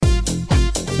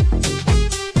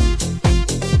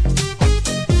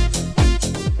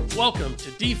Welcome to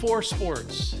D4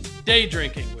 Sports, Day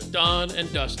Drinking with Don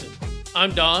and Dustin.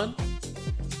 I'm Don.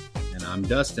 And I'm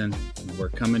Dustin. We're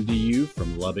coming to you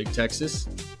from Lubbock, Texas.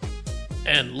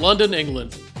 And London,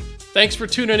 England. Thanks for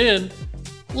tuning in.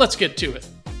 Let's get to it.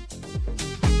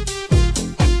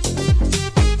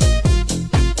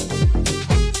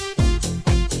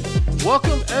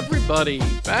 Welcome, everybody,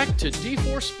 back to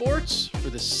D4 Sports for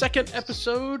the second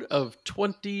episode of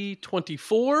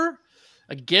 2024.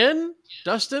 Again,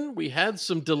 Dustin, we had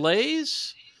some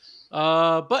delays,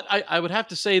 but I would have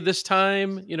to say this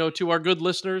time, to our good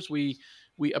listeners, we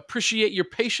appreciate your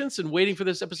patience in waiting for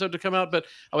this episode to come out, but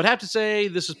I would have to say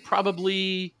this is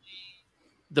probably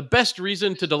the best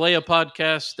reason to delay a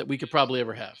podcast that we could probably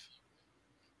ever have.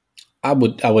 I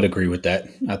would agree with that.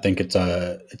 I think it's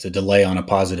a delay on a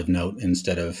positive note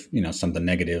instead of, something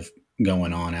negative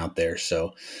going on out there.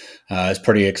 So it's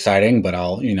pretty exciting, but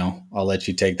I'll let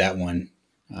you take that one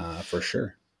for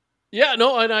sure. Yeah,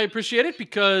 no, and I appreciate it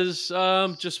because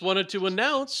just wanted to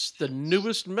announce the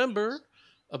newest member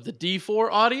of the D4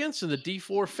 audience and the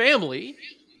D4 family,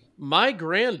 my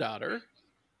granddaughter,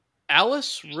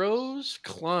 Alice Rose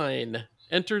Klein,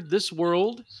 entered this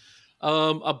world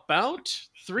about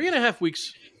 3.5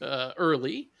 weeks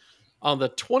early on the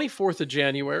 24th of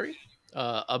January.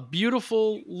 A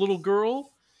beautiful little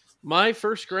girl, my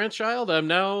first grandchild. I'm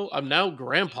now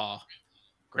grandpa.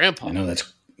 I know,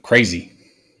 that's crazy.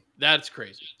 That's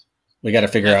crazy. We got to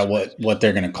figure out what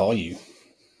they're going to call you.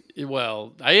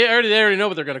 Well, they already know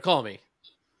what they're going to call me.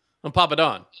 I'm Papa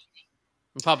Don.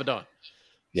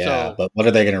 Yeah, so, but what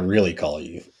are they going to really call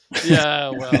you? Yeah,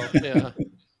 well, yeah.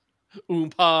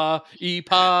 Oompa,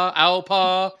 Eepa,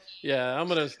 Owpa. Yeah,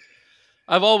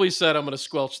 I've always said I'm going to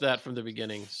squelch that from the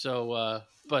beginning. So,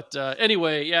 but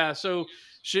anyway, yeah, so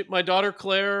my daughter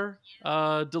Claire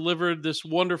delivered this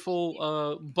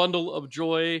wonderful bundle of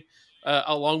joy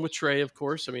along with Trey, of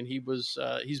course. I mean,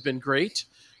 he's been great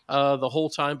the whole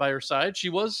time by her side. She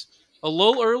was a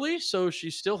little early, so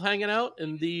she's still hanging out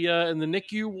in the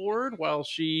NICU ward while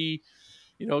she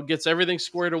gets everything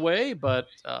squared away, but,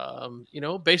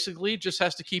 basically just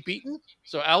has to keep eating.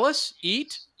 So Alice,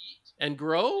 eat and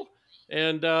grow,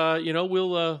 and,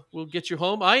 we'll get you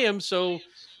home. I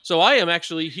am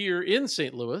actually here in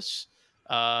St. Louis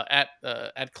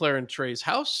at Claire and Trey's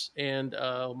house, and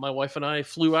my wife and I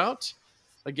flew out.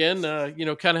 Again,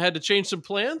 kind of had to change some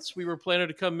plans. We were planning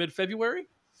to come mid-February,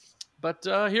 but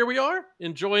here we are,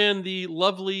 enjoying the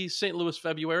lovely St. Louis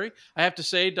February. I have to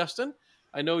say, Dustin,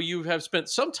 I know you have spent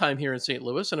some time here in St.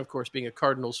 Louis, and of course, being a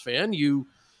Cardinals fan, you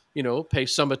pay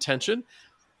some attention.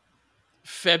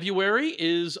 February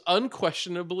is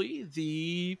unquestionably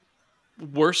the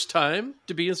worst time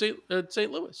to be in St.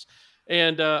 Louis.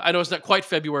 And I know it's not quite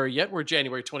February yet. We're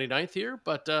January 29th here,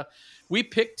 but we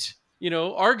picked,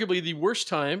 arguably the worst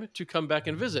time to come back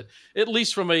and visit, at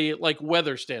least from a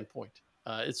weather standpoint.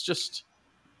 It's just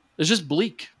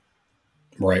bleak.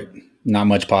 Right. Not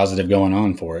much positive going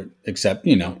on for it, except,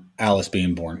 Alice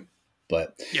being born.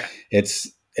 But yeah,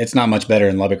 it's not much better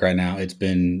in Lubbock right now. It's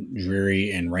been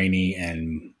dreary and rainy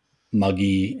and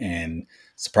muggy and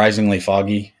surprisingly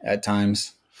foggy at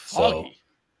times. Foggy. So,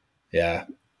 yeah.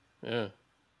 Yeah.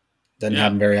 Doesn't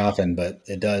happen very often, but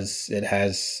it does. It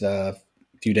has a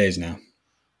few days now.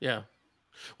 Yeah.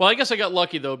 Well, I guess I got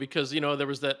lucky, though, because, there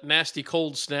was that nasty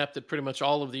cold snap that pretty much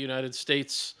all of the United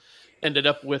States ended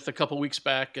up with a couple weeks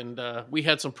back. And we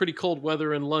had some pretty cold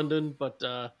weather in London, but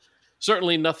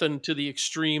certainly nothing to the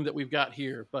extreme that we've got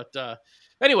here. But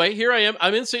anyway, here I am.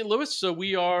 I'm in St. Louis. So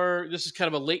this is kind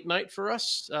of a late night for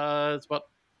us. It's about,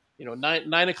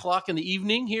 9 o'clock in the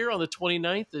evening here on the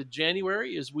 29th of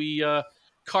January as we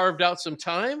carved out some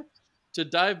time to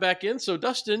dive back in. So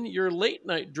Dustin, your late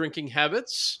night drinking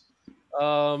habits,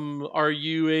 are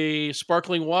you a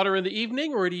sparkling water in the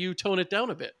evening or do you tone it down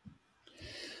a bit?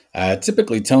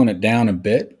 Typically tone it down a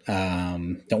bit.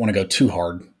 Don't want to go too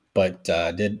hard, but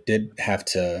did have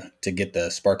to get the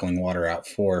sparkling water out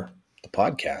for the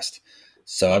podcast.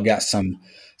 So I've got some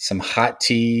hot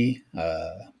tea,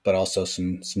 but also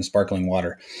some sparkling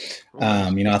water.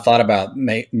 I thought about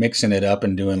mixing it up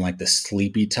and doing the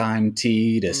sleepy time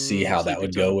tea to see how that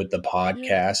would go with the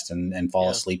podcast and fall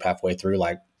asleep halfway through.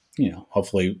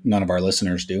 Hopefully none of our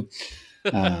listeners do.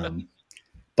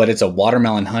 But it's a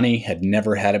watermelon honey. Had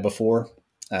never had it before.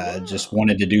 Just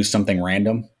wanted to do something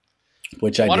random,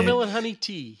 which I did. Watermelon honey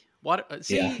tea.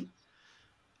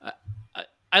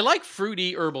 I like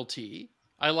fruity herbal tea.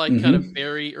 I like kind of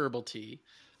berry herbal tea.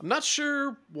 I'm not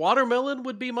sure watermelon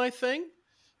would be my thing.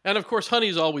 And of course, honey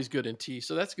is always good in tea,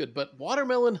 so that's good. But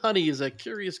watermelon honey is a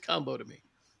curious combo to me.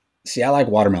 See, I like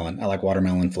watermelon. I like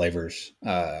watermelon flavors.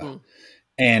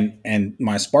 and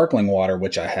my sparkling water,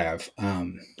 which I have,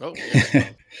 Oh yes, well,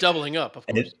 doubling up, of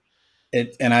it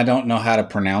course. and I don't know how to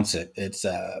pronounce it. It's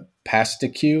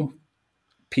Pasteque,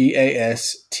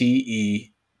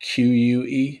 Pasteque.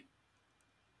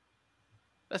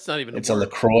 That's not even a It's a word.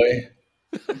 Lacroix.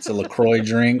 It's a Lacroix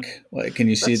drink. What, can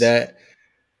you see That's that?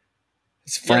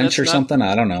 It's yeah. French or something.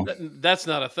 I don't know. That's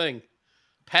not a thing.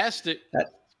 Pastic, That,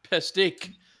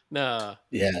 pastic. Nah.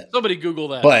 yeah, Somebody Google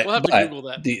that. but We'll have to Google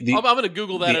that. the I'm going to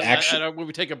Google that the actual when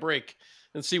we take a break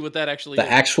and see what that actually the is.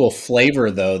 actual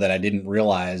flavor though that I didn't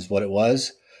realize what it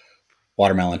was,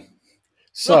 watermelon.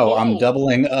 So I'm Oh,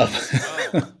 doubling up, wow.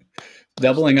 Nicely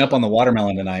doubling up on done. the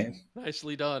watermelon tonight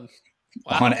Nicely done.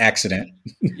 on Wow. accident.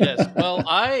 Yes. Well,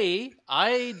 I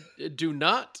do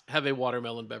not have a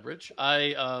watermelon beverage.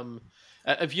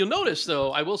 If you notice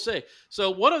though, I will say, so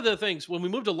one of the things when we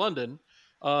moved to London,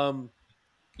 um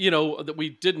that we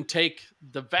didn't take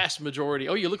the vast majority.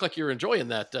 Oh, you look like you're enjoying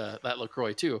that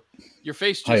LaCroix too. Your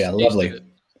face Oh yeah, just tasted lovely, it.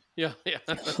 Yeah, yeah.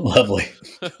 lovely.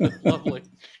 Lovely.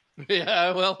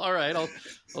 Yeah, well, all right.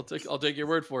 I'll take your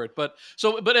word for it. But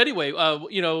anyway,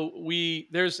 we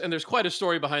there's quite a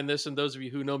story behind this, and those of you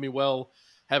who know me well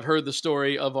have heard the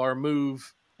story of our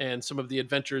move and some of the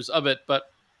adventures of it. But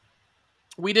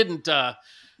we didn't.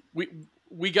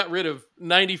 We got rid of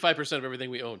 95% of everything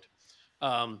we owned.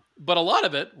 But a lot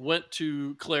of it went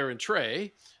to Claire and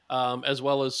Trey, as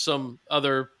well as some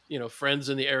other friends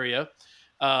in the area.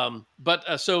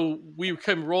 But so we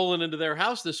came rolling into their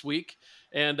house this week,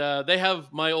 and they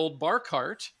have my old bar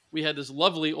cart. We had this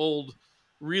lovely old,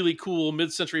 really cool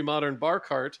mid-century modern bar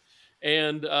cart,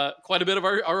 and quite a bit of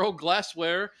our old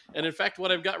glassware. And in fact,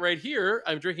 what I've got right here,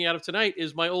 I'm drinking out of tonight,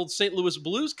 is my old St. Louis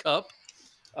Blues cup.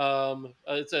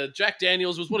 It's a Jack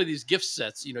Daniels. Was one of these gift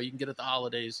sets you can get at the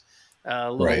holidays.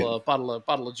 A little Right.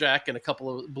 bottle of Jack and a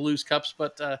couple of Blues cups,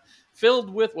 but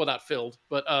filled with, well, not filled,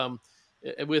 but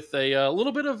with a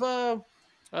little bit of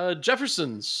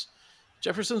Jefferson's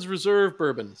Reserve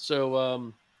bourbon.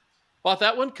 So bought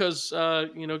that one because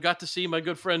got to see my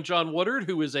good friend John Woodard,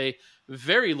 who is a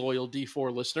very loyal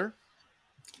D4 listener,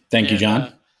 Thank you, and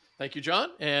John. thank you, John.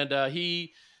 And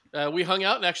we hung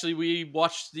out, and actually we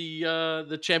watched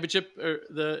the championship,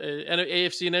 the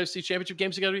AFC and NFC championship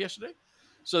games together yesterday.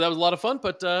 So that was a lot of fun.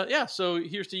 But yeah, so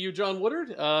here's to you, John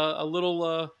Woodard. A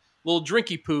little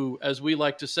drinky poo, as we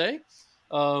like to say.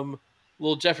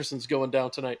 Little Jefferson's going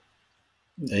down tonight.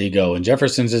 There you go. And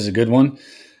Jefferson's is a good one.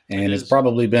 It And it's is.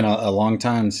 probably been a long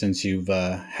time since you've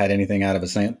had anything out of a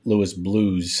St. Louis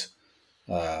Blues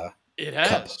uh, It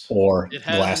cup has. or It has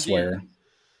indeed. glassware.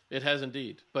 It has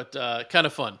indeed. But kind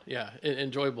of fun. Yeah,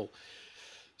 enjoyable.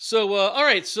 So all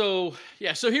right. So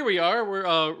yeah. So here we are.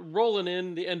 We're rolling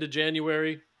in the end of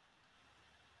January,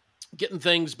 getting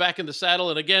things back in the saddle.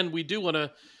 And again, we do want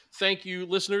to thank you,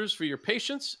 listeners, for your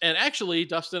patience. And actually,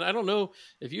 Dustin, I don't know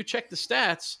if you check the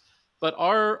stats, but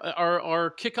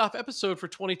our kickoff episode for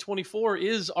 2024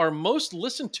 is our most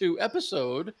listened to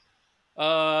episode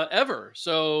ever.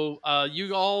 So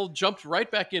you all jumped right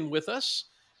back in with us,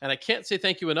 and I can't say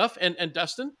thank you enough. And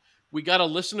Dustin, we got a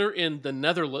listener in the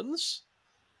Netherlands,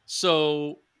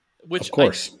 so which Of I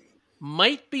course.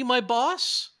 might be my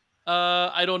boss.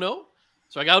 I don't know.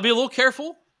 So I got to be a little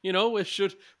careful,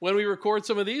 when we record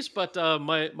some of these. But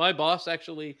my boss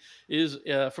actually is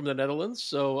from the Netherlands.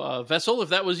 So Vessel, if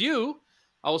that was you,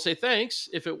 I will say thanks.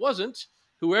 If it wasn't,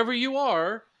 whoever you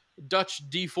are, Dutch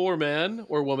D4 man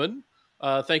or woman,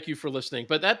 thank you for listening.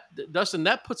 But Dustin,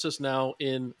 that puts us now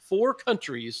in 4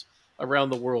 countries around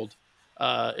the world.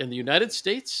 In the United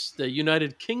States, the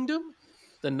United Kingdom,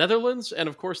 the Netherlands, and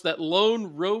of course that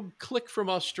lone rogue clique from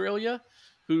Australia,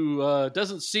 who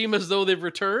doesn't seem as though they've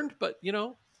returned, but you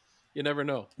never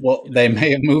know. Well, You they never know.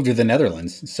 may have moved to the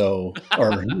Netherlands. So,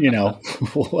 or,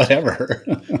 whatever.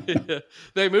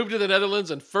 They moved to the Netherlands,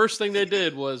 and first thing they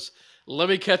did was let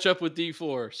me catch up with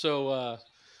D4. So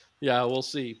yeah, we'll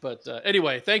see. But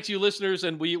anyway, thanks you listeners,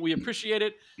 and we appreciate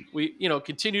it. We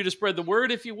continue to spread the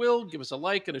word, if you will. Give us a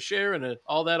like and a share and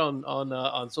all that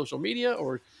on social media,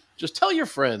 or just tell your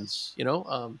friends.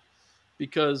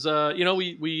 Because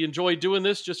we enjoy doing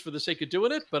this just for the sake of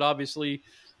doing it. But obviously,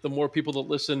 the more people that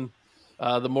listen,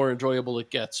 the more enjoyable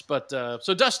it gets. But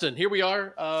so Dustin, here we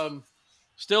are.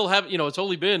 Still have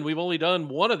we've only done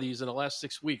one of these in the last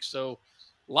 6 weeks, so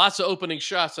lots of opening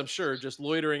shots. I'm sure just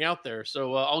loitering out there.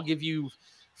 So I'll give you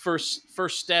first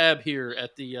stab here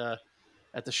at the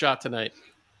shot tonight.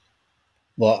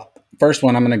 Well, first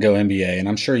one, I'm going to go NBA, and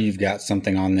I'm sure you've got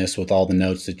something on this with all the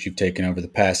notes that you've taken over the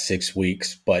past 6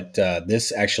 weeks, but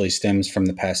this actually stems from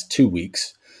the past 2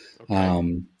 weeks. Okay.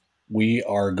 Um, we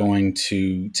are going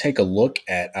to take a look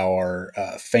at our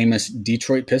famous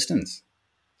Detroit Pistons.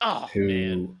 Oh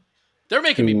man, who they're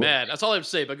making me who mad. That's all I have to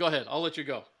say. But go ahead. I'll let you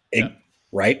go. Yeah.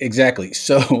 right, exactly.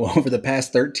 So over the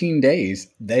past 13 days,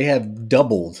 they have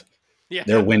doubled Yeah.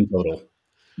 their win total,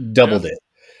 Yeah. doubled it.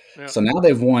 Yeah. So now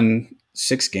they've won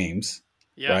 6 games,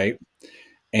 Yeah. right?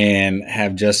 And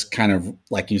have just kind of,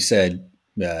 like you said,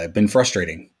 been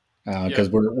frustrating Yeah. because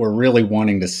we're really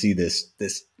wanting to see this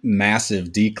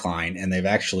massive decline, and they've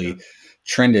Yeah. actually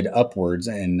trended upwards.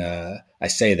 And I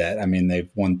say that, I mean, they've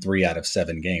won 3 out of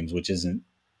 7 games, which isn't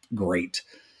great,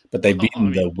 but they've Well, I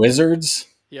beaten the mean, Wizards,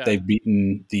 yeah. they've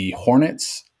beaten the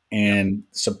Hornets, Yep. and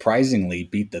surprisingly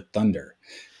beat the Thunder.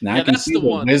 Now I Yeah. can That's see the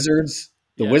one.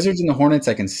 The Yeah. Wizards and the Hornets.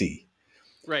 I can see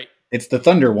Right. it's the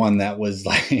Thunder one that was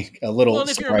like a Well, little and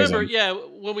if you remember, surprising. yeah,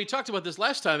 when we talked about this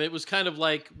last time, it was kind of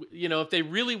like, if they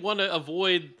really want to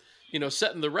avoid,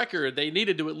 setting the record, they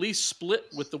needed to at least split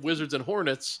with the Wizards and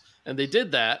Hornets, and they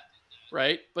did that,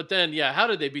 right? But then, yeah, how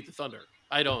did they beat the Thunder?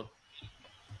 I don't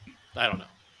know.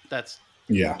 That's,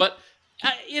 Yeah, but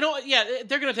yeah,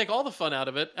 they're going to take all the fun out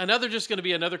of it, and now they're just going to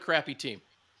be another crappy team.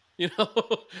 You know,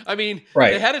 I mean, they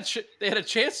right. had they had a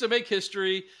chance to make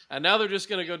history, and now they're just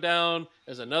going to go down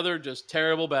as another just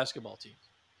terrible basketball team.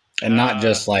 And not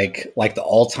just like the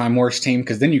all time worst team,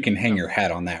 because then you can hang No, your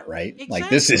hat on that, right?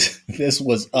 Like exactly. this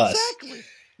was us, Exactly.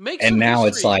 Make and some now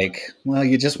it's history. like, well,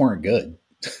 you just weren't good.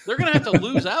 They're going to have to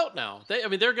lose out now. They're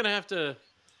going to have to,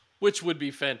 which would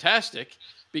be fantastic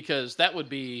because that'd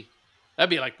be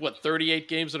like what 38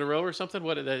 games in a row or something.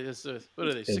 What are they It 6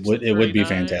 would and it would be 39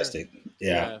 or fantastic.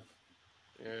 Yeah. yeah,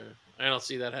 yeah. I don't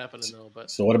see that happening though. But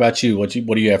So what about you? What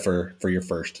do you have for your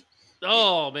first?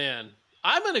 oh man,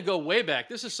 I'm going to go way back.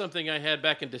 This is something I had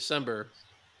back in December,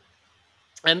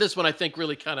 and this one I think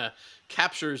really kind of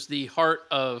captures the heart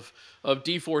of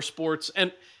D4 sports.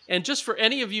 And just for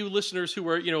any of you listeners who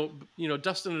are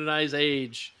Dustin and I's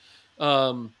age,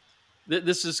 um,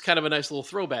 this is kind of a nice little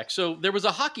throwback. So there was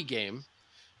a hockey game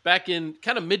back in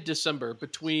kind of mid December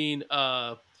between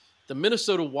the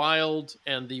Minnesota Wild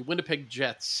and the Winnipeg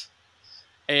Jets,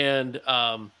 and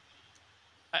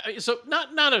so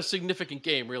not a significant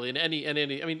game really in any.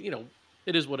 I mean,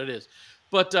 it is what it is,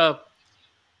 but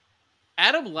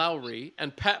Adam Lowry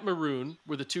and Pat Maroon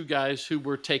were the two guys who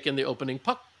were taking the opening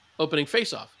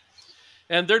faceoff.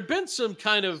 And there'd been some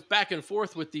kind of back and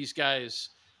forth with these guys,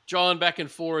 drawn back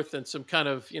and forth, and some kind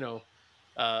of,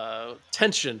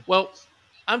 tension. Well,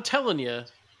 I'm telling you,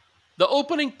 the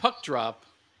opening puck drop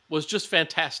was just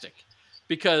fantastic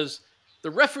because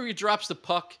the referee drops the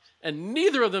puck and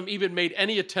neither of them even made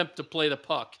any attempt to play the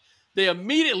puck. They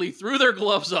immediately threw their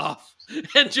gloves off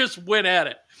and just went at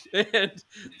it. And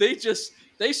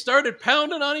they started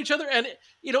pounding on each other. And,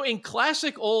 in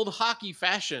classic old hockey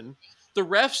fashion, the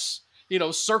refs,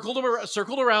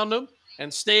 circled around them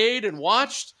and stayed and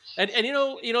watched. And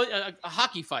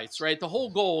hockey fights, right? The whole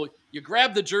goal, you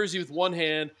grab the jersey with one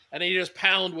hand and then you just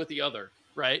pound with the other,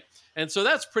 right? And so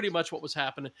that's pretty much what was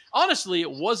happening. Honestly,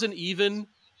 it wasn't even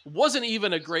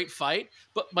a great fight,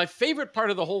 but my favorite part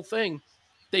of the whole thing,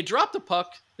 they dropped the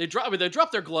puck, they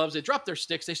dropped their gloves, they dropped their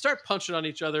sticks, they start punching on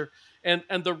each other, and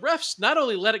the refs not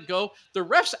only let it go, the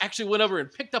refs actually went over and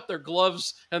picked up their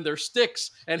gloves and their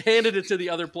sticks and handed it to the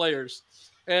other players.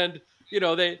 And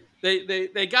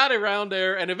they got around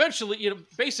there, and eventually,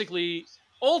 basically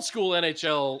old school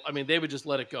NHL, I mean, they would just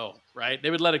let it go, right? They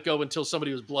would let it go until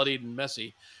somebody was bloodied and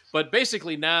messy. But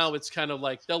basically now it's kind of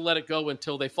like they'll let it go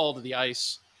until they fall to the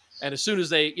ice. And as soon as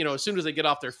they get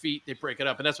off their feet, they break it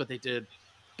up. And that's what they did.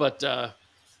 But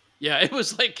yeah, it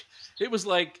was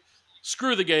like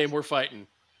screw the game, we're fighting.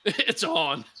 It's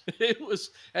on. It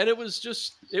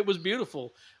was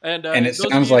beautiful. And And it those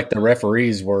of sounds you, like the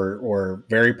referees were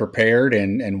very prepared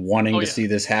and wanting oh to yeah, see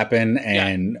this happen. yeah.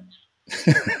 And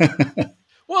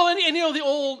Well, and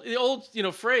the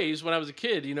old phrase when I was a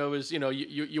kid, is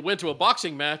you went to a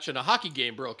boxing match and a hockey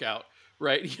game broke out,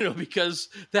 right? Because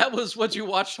that was what you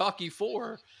watched hockey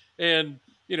for. And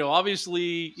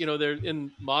obviously, they're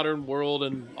in modern world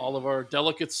and all of our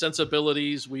delicate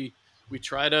sensibilities. We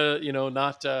try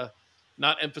to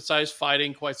not emphasize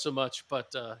fighting quite so much,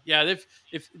 but yeah,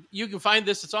 if you can find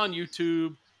this, it's on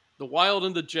YouTube. The Wild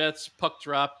and the Jets puck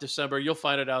drop December. You'll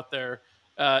find it out there.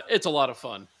 It's a lot of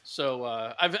fun. So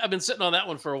I've been sitting on that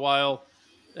one for a while,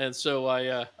 and so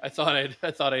I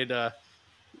thought I'd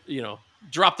you know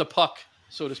drop the puck,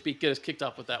 so to speak, get us kicked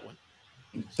off with that one.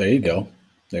 there So you go.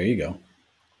 There you go.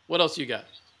 what else you got?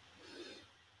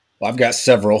 Well, I've got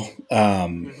several.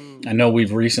 Mm-hmm. I know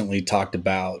we've recently talked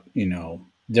about,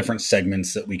 different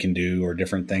segments that we can do or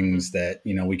different Mm-hmm. things that,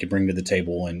 we could bring to the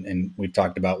table. And we've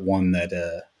talked about one that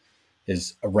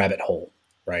is a rabbit hole,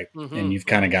 right? And Mm-hmm. you've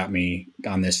kind of Mm-hmm. got me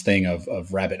on this thing of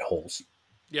rabbit holes.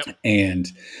 Yep. And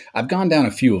I've gone down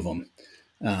a few of them.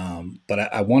 But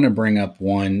I want to bring up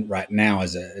one right now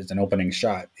as an opening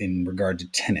shot in regard to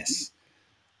tennis.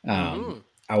 Um, Mm-hmm.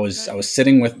 I Okay. was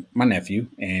sitting with my nephew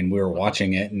and we were Uh-huh.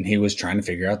 watching it, and he was trying to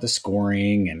figure out the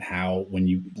scoring and how, when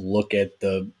you look at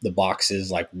the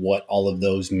boxes, like what all of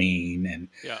those mean, and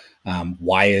Yeah.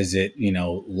 why is it,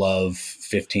 love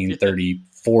 15, Yeah. 30,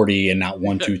 40 and not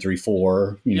 1, 2, 3,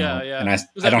 4, Yeah. Yeah. and Because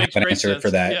I that don't have makes an great answer for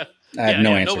sense. that. Yeah. I have Yeah. no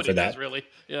Yeah. answer for Nobody does that. really.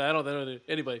 Yeah. I don't know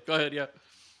anybody. Go ahead. Yeah.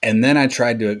 And then I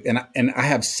tried to, and I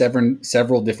have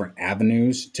several different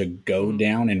avenues to go Mm-hmm.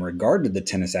 down in regard to the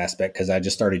tennis aspect, because I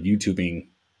just started YouTubing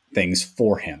things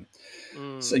for him.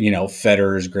 So, Mm.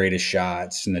 Federer's greatest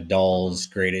shots, Mm-hmm. Nadal's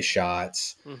greatest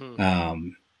shots,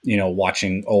 Mm-hmm.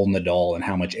 watching old Nadal and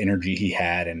how much energy he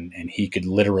had, and he could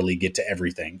literally get to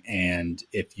everything. And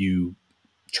if you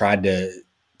tried to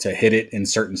hit it in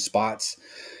certain spots,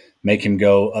 make him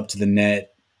go up to the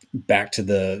net, back to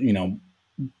the, Yep.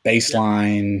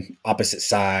 baseline, opposite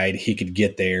side, he could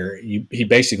get there. He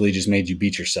basically just made you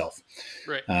beat yourself.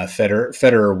 Right.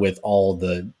 Federer with all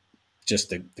the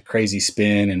crazy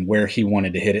spin and where he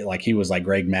wanted to hit it, like he was like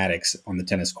Greg Maddux on the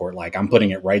tennis court. Like, I'm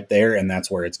putting it right there, and that's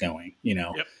where it's going.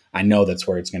 Yep. I know that's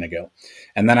where it's going to go.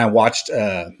 And then I watched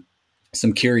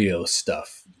some Kyrgios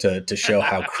stuff to show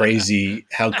how crazy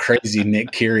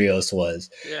Nick Kyrgios was,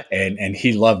 Yeah. and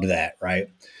he loved that, right?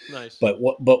 Nice. But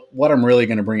what I'm really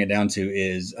going to bring it down to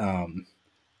is,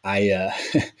 I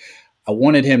I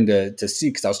wanted him to see,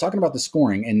 because I was talking about the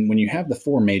scoring, and when you have the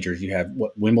four majors, you have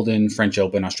what, Wimbledon, French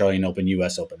Open, Australian Open,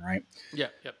 U.S. Open, right? Yeah.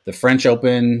 Yep. The French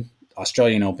Open,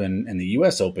 Australian Open, and the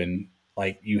U.S. Open,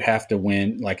 like, you have to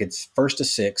win, like, it's first to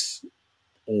six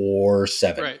or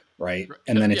seven, Right. right? Right.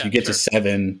 And then if Yeah. you get to Sure.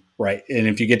 seven, right, and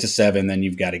if you get to seven, then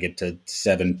you've got to get to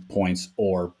 7 points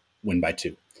or win by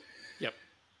two. Yep.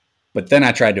 But then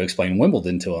I tried to explain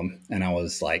Wimbledon to him, and I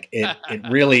was like, it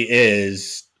really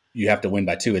is, you have to win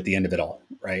by two at the end of it all,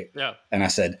 right? Yeah. And I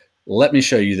said, let me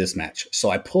show you this match. So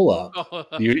I pull up. Oh,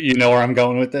 You know where I'm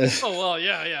going with this? oh well.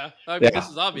 Yeah. Yeah. I mean, this Yeah,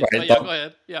 is obvious. Oh right. yeah. Go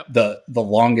ahead. Yep. The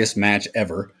longest match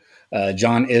ever.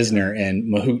 John Yeah. Isner and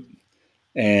Mahut,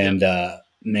 Yep. and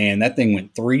man, that thing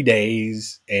went 3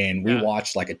 days, and we Yeah.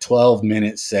 watched like a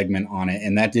 12-minute segment on it,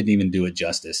 and that didn't even do it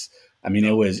justice. I mean,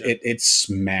 No. Yeah. it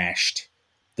smashed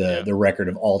the Yeah. the record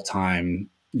of all time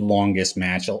longest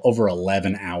match, over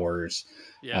 11 hours.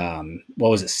 Yeah. What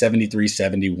was it?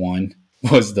 73-71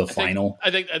 was the I think. final.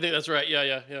 I think that's right. Yeah.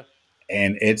 Yeah. Yeah.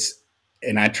 And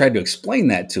and I tried to explain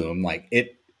that to him, like,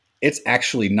 it's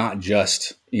actually not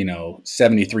just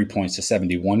 73 points to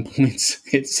 71 points.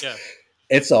 Yeah.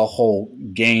 It's a whole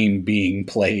game being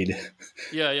played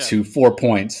Yeah. Yeah. to 4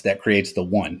 points that creates the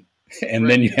one, and Right.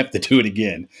 then you Yeah. have to do it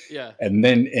again. Yeah. And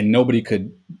nobody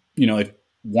could, if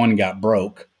one got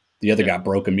broke, the other Yeah. got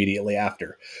broke immediately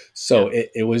after. So Yeah.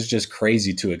 it was just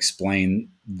crazy to explain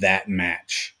that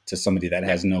match to somebody that Yeah.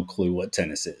 has no clue what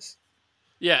tennis is.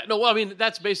 Yeah. No. Well, I mean,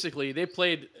 that's basically they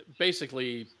played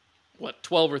basically what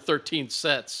 12 or 13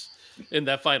 sets in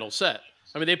that final set.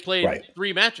 I mean, they played Right.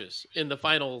 3 matches in the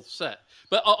final set.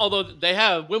 But although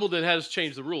Wimbledon has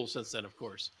changed the rules since then, of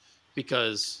course,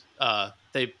 because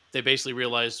they basically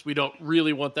realized we don't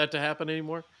really want that to happen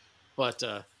anymore. But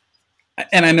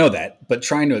And I know that, but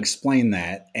trying to explain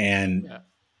that, and yeah.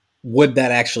 would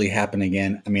that actually happen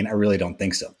again? I mean, I really don't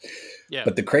think so. Yeah.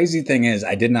 But the crazy thing is,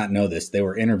 I did not know this. They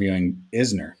were interviewing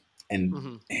Isner, and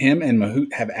Hmm. him and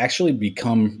Mahout have actually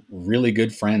become really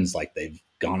good friends. Like, they've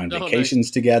gone on Oh, nice. vacations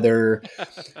together.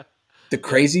 The Yeah.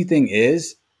 crazy thing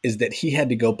is that he had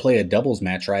to go play a doubles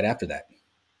match right after that.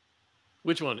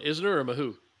 Which one, Isner or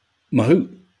Mahoo?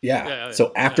 Mahout, yeah. Yeah. So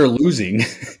Yeah. after losing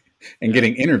and Yeah.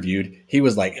 getting interviewed, he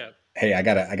was like, Yeah. "Hey, I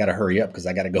gotta hurry up because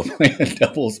I gotta go play a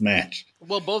doubles match."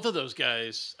 Well, both of those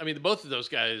guys. I mean, both of those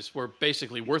guys were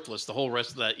basically worthless the whole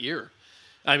rest of that year.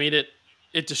 I mean,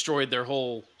 it destroyed their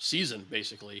whole season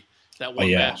basically. That Oh one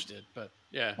yeah, match did, but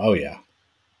yeah. oh yeah.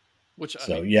 Which I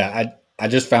So mean, yeah, I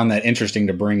just found that interesting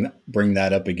to bring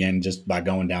that up again, just by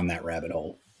going down that rabbit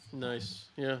hole. nice.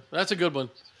 Yeah, that's a good one.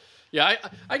 Yeah,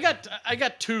 I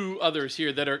got two others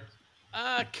here that are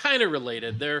kind of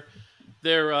related. They're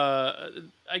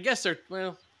I guess they're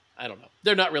well, I don't know.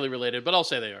 They're not really related, but I'll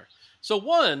say they are. So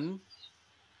one,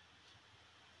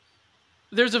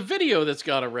 there's a video that's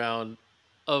gone around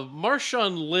of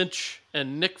Marshawn Lynch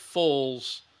and Nick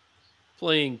Foles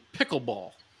playing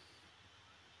pickleball.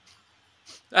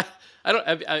 I don't.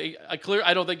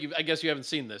 I don't think you. I guess you haven't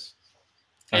seen this.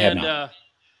 I have And not.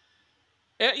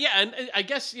 yeah, and I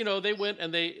guess they went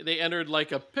and they entered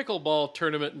like a pickleball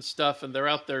tournament and stuff, and they're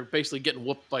out there basically getting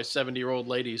whooped by 70-year-old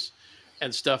ladies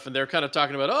and stuff, and they're kind of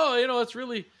talking about, oh, it's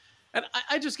really. And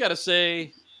I just got to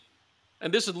say,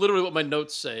 and this is literally what my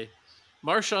notes say,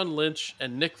 Marshawn Lynch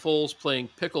and Nick Foles playing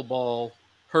pickleball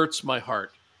hurts my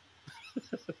heart.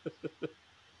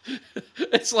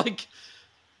 It's like,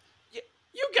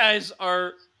 you guys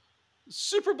are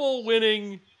Super Bowl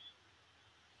winning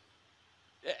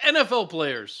NFL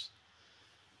players.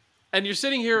 And you're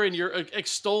sitting here and you're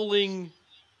extolling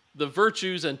the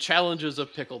virtues and challenges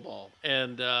of pickleball.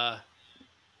 And I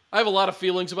have a lot of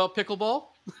feelings about pickleball.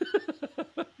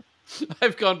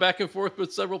 I've gone back and forth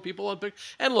with several people on pick.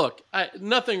 And look,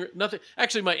 nothing.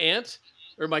 Actually, my aunt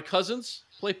or my cousins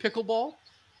play pickleball.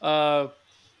 Uh,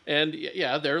 and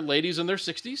yeah, they're ladies in their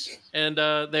 60s, and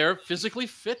they're physically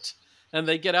fit, and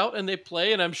they get out and they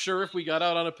play. And I'm sure if we got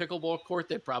out on a pickleball court,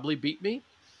 they'd probably beat me.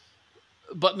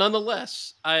 But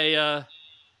nonetheless, I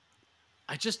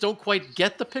just don't quite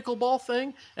get the pickleball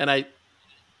thing, and I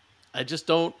just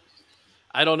don't.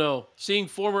 I don't know. Seeing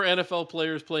former NFL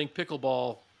players playing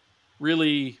pickleball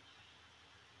really,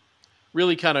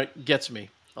 really kind of gets me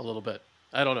a little bit.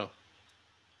 I don't know.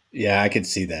 Yeah, I could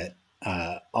see that.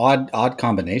 Odd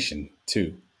combination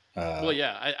too. Well,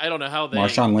 yeah, I don't know how they.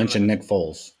 Marshawn I don't Lynch know. and Nick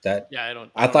Foles. That Yeah, I don't.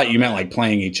 I I don't know thought how you meant that. like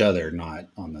playing each other, not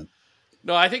on the.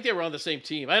 No, I think they were on the same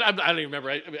team. I don't even remember.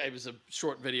 It was a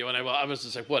short video, and I was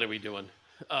just like, "What are we doing?"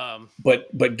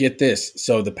 But get this.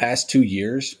 So the past 2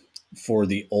 years, for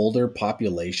the older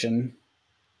population,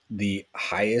 the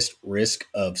highest risk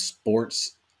of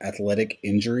sports athletic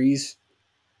injuries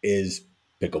is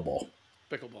pickleball.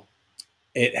 Pickleball.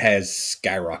 It has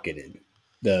skyrocketed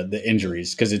the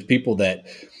injuries because it's people that,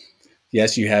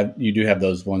 yes, you do have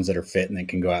those ones that are fit and they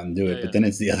can go out and do Yeah, it, but yeah, then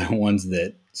it's the other ones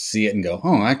that see it and go,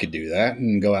 oh, I could do that,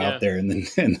 and go out yeah. there and then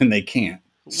and then they can't.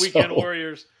 Weekend So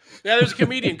Warriors. Yeah, there's a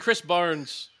comedian, Chris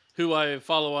Barnes, who I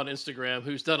follow on Instagram,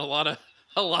 who's done a lot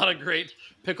of great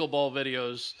pickleball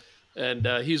videos, and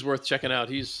he's worth checking out.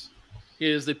 He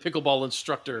is the pickleball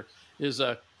instructor. Is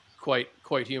quite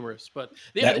humorous. But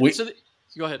that yeah, we so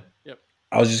go ahead. Yep.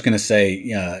 I was just gonna say,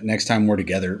 next time we're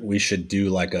together, we should do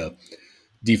like a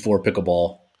D4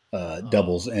 pickleball Oh,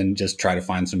 doubles and just try to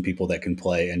find some people that can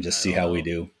play and just I see don't how we know.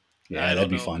 do. I Yeah, that'd don't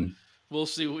be know. fun. We'll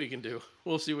see what we can do.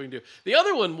 We'll see what we can do. The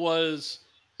other one was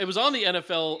it was on the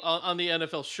NFL on the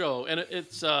NFL show, and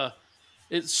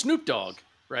it's Snoop Dogg,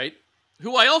 right?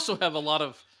 Who I also have a lot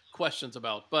of questions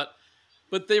about, but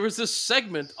there was this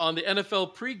segment on the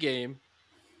NFL pregame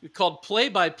called "Play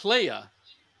by Playa"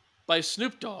 by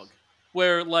Snoop Dogg,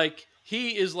 where like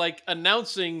he is like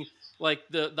announcing like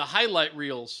the highlight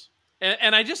reels,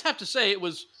 and I just have to say it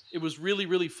was really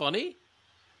really funny,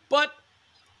 but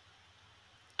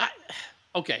I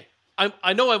okay.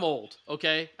 I know I'm old,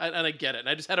 okay, and I get it. And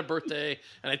I just had a birthday,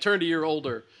 and I turned a year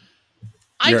older.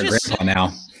 I You're a just sit,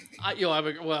 grandpa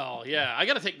now. well, yeah. I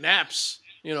got to take naps,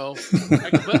 but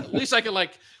at least I can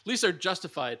at least they're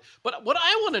justified. But what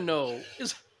I want to know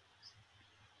is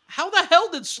how the hell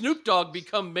did Snoop Dogg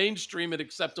become mainstream and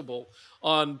acceptable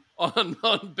on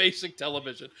basic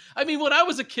television? I mean, when I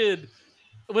was a kid,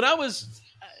 when I was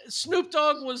Snoop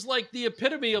Dogg was like the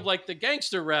epitome of like the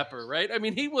gangster rapper, right? I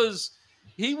mean, he was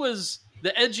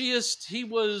the edgiest. He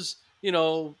was,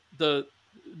 the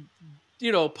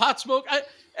pot smoke.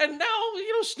 And now,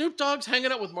 Snoop Dogg's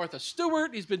hanging out with Martha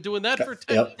Stewart. He's been doing that for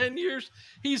Yep. 10 years.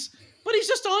 But he's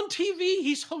just on TV.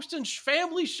 He's hosting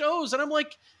family shows. And I'm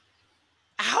like,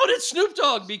 how did Snoop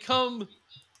Dogg become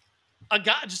a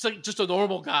guy, just a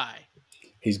normal guy?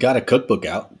 He's got a cookbook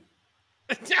out.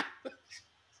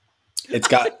 It's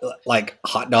got like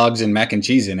hot dogs and mac and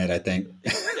cheese in it, I think.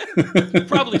 Yeah.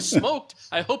 Probably smoked.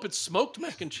 I hope it's smoked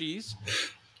mac and cheese.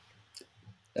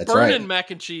 That's right. Burning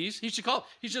mac and cheese. He should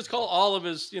just call all of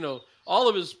his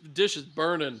dishes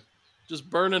burning. Just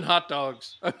burning hot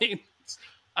dogs. I mean,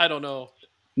 I don't know. I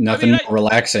Nothing mean, more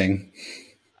relaxing.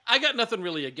 I got nothing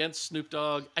really against Snoop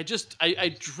Dogg. I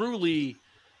truly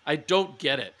I don't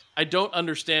get it. I don't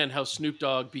understand how Snoop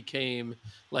Dogg became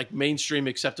like mainstream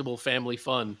acceptable family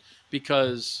fun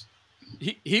because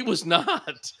he was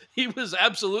not. He was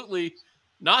absolutely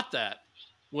not that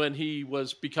when he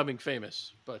was becoming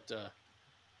famous. But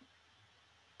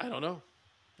I don't know.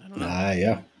 I don't know.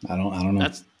 Yeah. I don't know.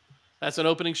 That's that's an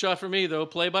opening shot for me though.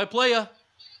 Play by playa.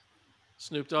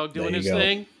 Snoop Dogg There doing you his go.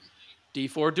 thing.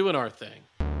 D4 doing our thing.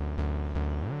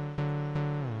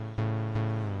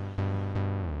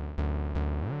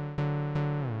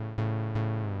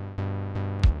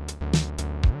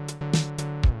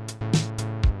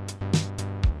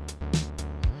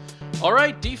 All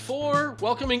right, D4,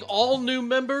 welcoming all new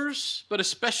members, but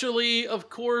especially, of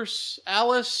course,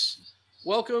 Alice.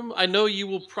 Welcome. I know you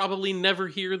will probably never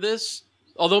hear this,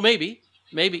 although maybe,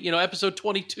 episode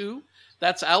 22.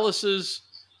 That's Alice's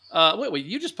Wait,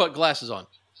 you just put glasses on.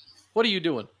 What are you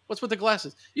doing? What's with the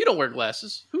glasses? You don't wear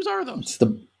glasses. Whose are those?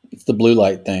 It's the blue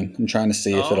light thing. I'm trying to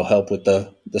see if it'll Oh, help with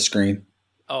the screen.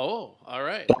 oh, all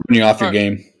right. Throwing you off All your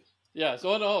right. game. Yeah.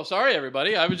 So, no, sorry,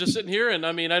 everybody. I was just sitting here, and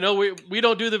I mean, I know we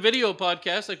don't do the video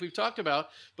podcast like we've talked about,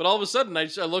 but all of a sudden, I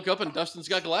look up and Dustin's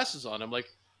got glasses on. I'm like,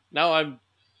 now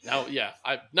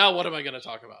what am I going to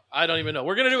talk about? I don't even know.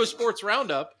 We're going to do a sports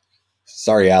roundup.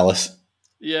 Sorry, Alice.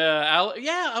 Yeah,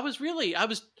 I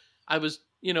was,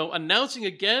 announcing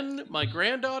again my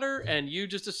granddaughter, and you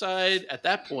just decide at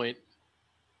that point,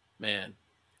 man,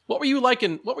 what were you like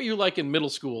in middle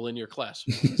school in your class?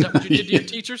 Is that what you did to your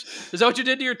teachers? Is that what you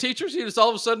did to your teachers? You just all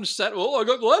of a sudden said, "Oh, I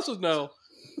got glasses now."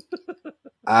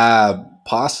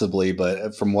 Possibly,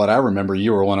 but from what I remember,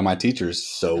 you were one of my teachers,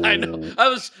 so I know. I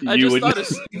you just would. thought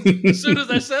as soon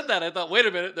as I said that, I thought, wait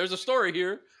a minute, there's a story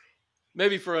here.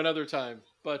 Maybe for another time,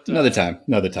 but Another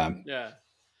time. yeah.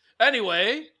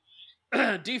 Anyway,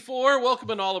 D4,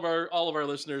 welcoming all of our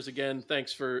listeners again.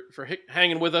 Thanks for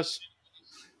hanging with us.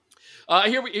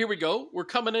 Here we go. We're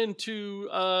coming into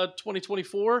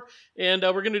 2024, and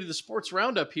we're going to do the sports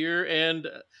roundup here. And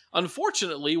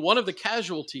unfortunately, one of the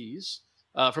casualties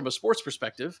from a sports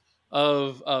perspective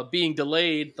of being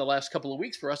delayed the last couple of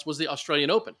weeks for us was the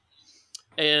Australian Open.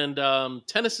 And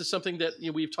tennis is something that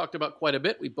we've talked about quite a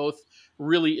bit. We both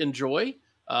really enjoy.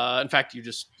 In fact, you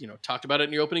just talked about it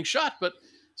in your opening shot. But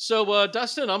so,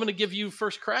 Dustin, I'm going to give you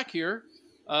first crack here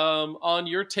on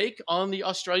your take on the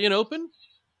Australian Open.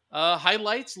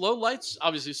 Highlights, lowlights,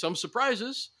 obviously some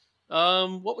surprises.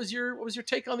 What was your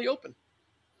take on the Open?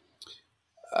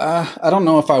 I don't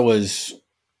know if I was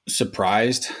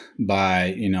surprised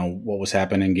by what was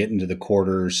happening, getting to the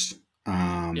quarters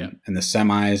and the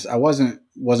semis. I wasn't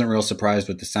real surprised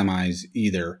with the semis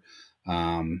either.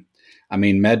 I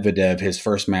mean, Medvedev, his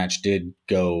first match did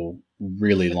go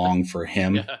really long for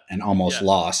him and almost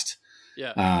lost.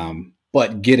 Yeah.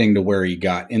 But getting to where he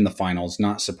got in the finals,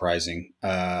 not surprising.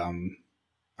 I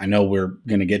know we're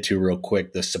going to get to real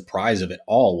quick. The surprise of it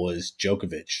all was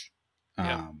Djokovic.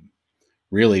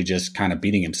 Really just kind of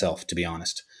beating himself, to be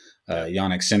honest.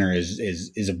 Jannik Sinner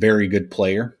is a very good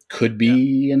player. Could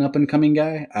be an up and coming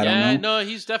guy. I don't know. No,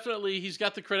 he's got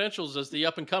the credentials as the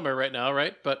up and comer right now,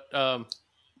 right? But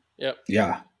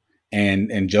yeah, and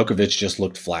Djokovic just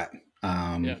looked flat.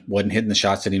 Wasn't hitting the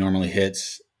shots that he normally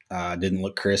hits. Didn't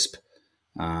look crisp.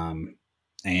 And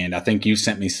I think you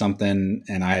sent me something,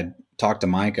 and I had talked to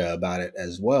Micah about it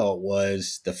as well.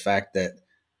 Was the fact that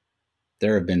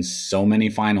there have been so many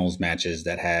finals matches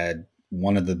that had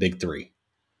one of the big three.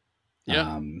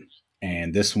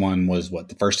 And this one was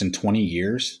the first in 20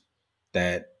 years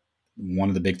that one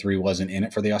of the big three wasn't in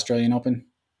it for the Australian Open.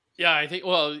 Yeah, I think,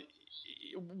 well,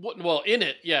 in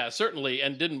it, yeah, certainly,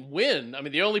 and didn't win. I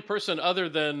mean, the only person other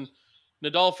than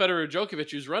Nadal, Federer,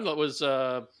 Djokovic who's run was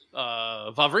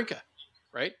Wawrinka,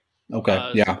 right?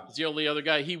 Okay, It's the only other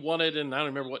guy. He won it in, I don't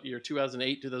remember what year,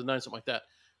 2008, 2009, something like that.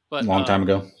 But long time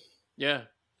ago. Yeah.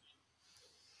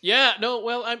 Yeah, no,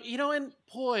 well, and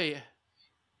boy,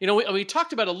 we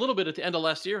talked about a little bit at the end of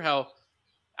last year how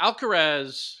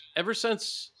Alcaraz, ever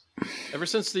since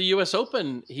the U.S.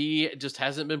 Open, he just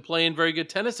hasn't been playing very good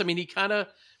tennis. I mean, he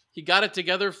got it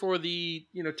together for the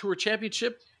Tour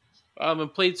Championship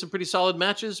and played some pretty solid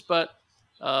matches, but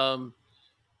I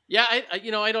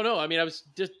don't know. I mean, I was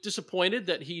disappointed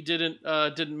that he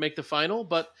didn't make the final,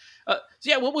 but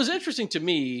what was interesting to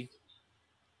me,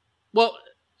 well.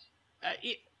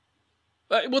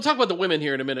 We'll talk about the women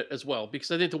here in a minute as well,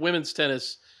 because I think the women's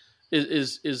tennis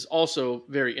is also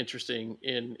very interesting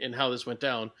in how this went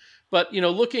down. But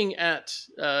looking at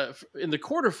in the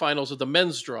quarterfinals of the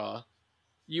men's draw,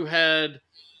 you had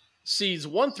seeds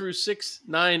 1 through 6,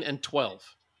 9, and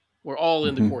 12 were all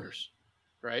in the quarters,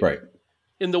 right? Right.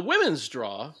 In the women's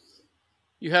draw,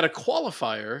 you had a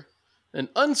qualifier, an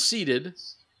unseeded,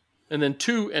 and then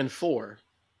 2 and 4,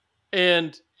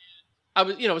 and I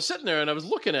was sitting there and I was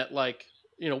looking at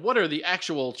what are the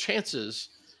actual chances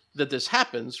that this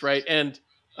happens, right? And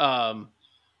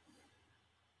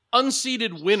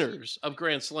unseeded winners of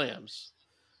Grand Slams,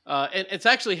 and it's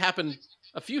actually happened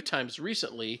a few times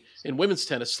recently in women's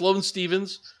tennis. Sloane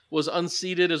Stephens was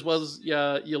unseeded, as well as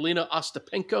Yelena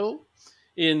Ostapenko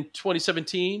in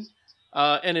 2017,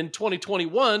 and in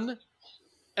 2021,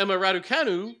 Emma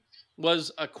Raducanu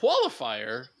was a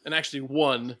qualifier and actually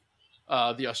won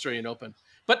the Australian Open.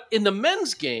 But in the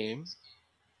men's game,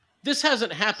 this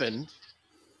hasn't happened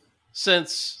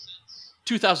since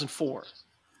 2004.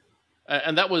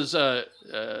 And that was, I'm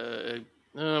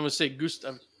going to say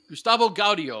Gustavo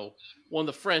Gaudio won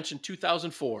the French in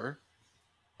 2004.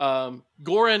 Goran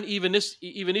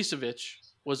Ivanisevic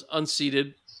was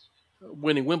unseeded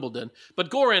winning Wimbledon. But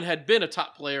Goran had been a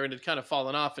top player and had kind of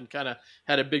fallen off and kind of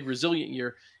had a big resilient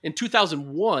year in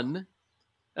 2001.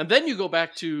 And then you go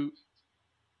back to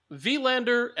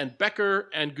Wielander and Becker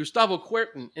and Gustavo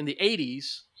Kuerten in the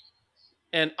 80s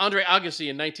and Andre Agassi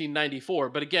in 1994.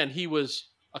 But again, he was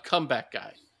a comeback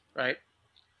guy, right?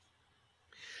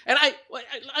 And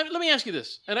let me ask you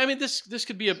this. And I mean, this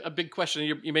could be a big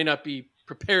question. You may not be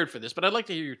prepared for this, but I'd like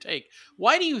to hear your take.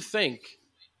 Why do you think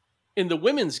in the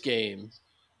women's game,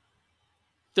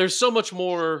 there's so much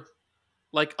more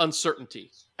like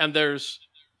uncertainty? And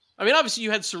obviously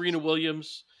you had Serena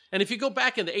Williams. And if you go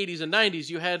back in the 80s and 90s,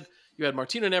 you had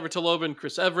Martina Navratilova and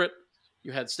Chris Everett.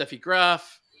 You had Steffi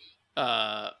Graf.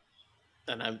 And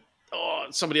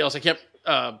somebody else. I can't,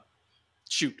 I'm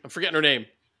forgetting her name.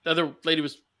 The other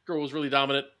girl was really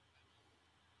dominant at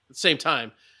the same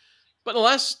time. But in the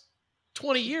last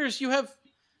 20 years, you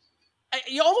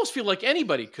almost feel like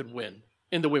anybody could win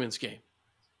in the women's game,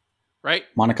 right?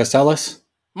 Monica Seles.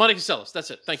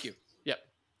 That's it. Thank you. Yeah.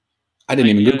 I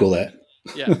didn't even Google that.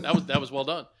 Yeah, that was well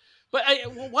done. But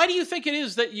why do you think it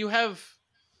is that you have?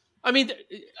 I mean,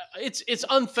 it's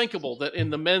unthinkable that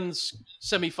in the men's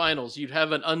semifinals you'd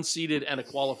have an unseeded and a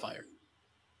qualifier.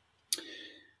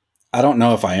 I don't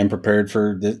know if I am prepared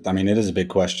for this. I mean, it is a big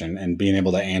question, and being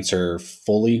able to answer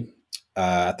fully.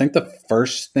 I think the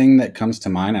first thing that comes to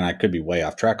mind, and I could be way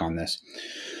off track on this,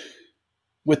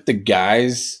 with the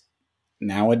guys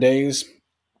nowadays,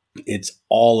 it's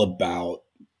all about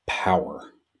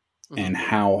power and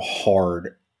how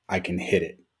hard I can hit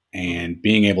it and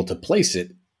being able to place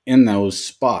it in those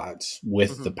spots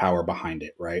with the power behind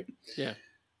it, right? Yeah.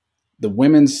 The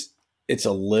women's, it's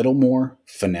a little more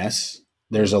finesse.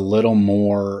 There's a little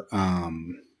more,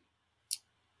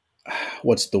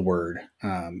 what's the word?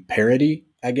 Parity,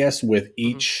 I guess, with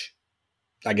each,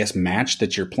 match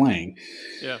that you're playing.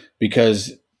 Yeah.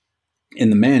 Because in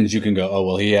the men's, you can go, oh,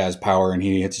 well, he has power and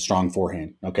he hits a strong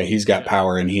forehand. Okay, he's got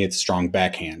power and he hits a strong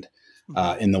backhand.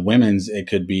 In the women's, it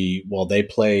could be, well, they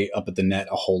play up at the net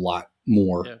a whole lot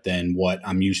more than what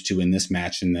I'm used to in this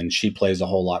match. And then she plays a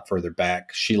whole lot further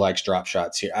back. She likes drop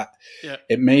shots here.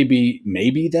 It may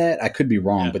be that. I could be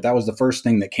wrong, but that was the first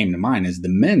thing that came to mind is the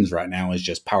men's right now is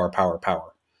just power, power,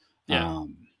 power. Yeah.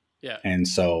 And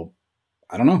so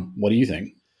I don't know. What do you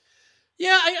think?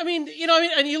 Yeah. I mean,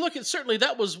 and you look at, certainly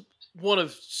that was one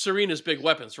of Serena's big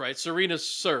weapons, right? Serena's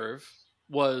serve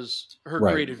was her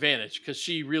great advantage because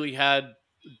she really had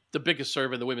the biggest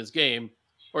serve in the women's game,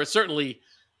 or certainly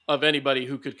of anybody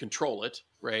who could control it,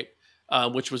 right?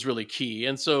 Which was really key.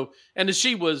 And as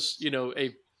she was,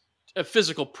 a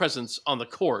physical presence on the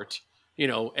court,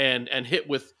 and hit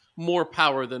with more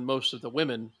power than most of the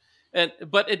women.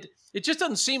 But it just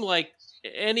doesn't seem like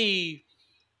it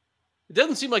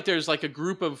doesn't seem like there's like a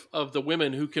group of the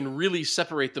women who can really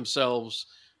separate themselves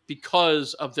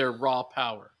because of their raw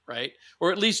power, right?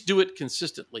 Or at least do it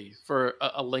consistently for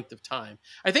a length of time.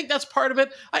 I think that's part of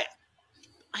it.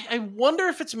 I wonder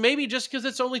if it's maybe just because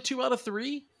it's only 2 out of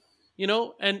 3,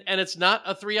 and it's not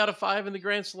a 3 out of 5 in the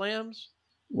Grand Slams.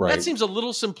 Right. That seems a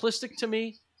little simplistic to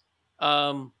me,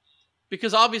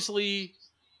 because obviously,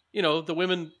 the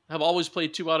women have always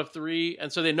played 2 out of 3,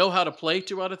 and so they know how to play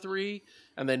 2 out of 3,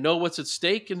 and they know what's at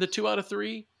stake in the 2 out of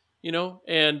 3,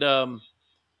 and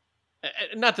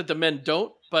not that the men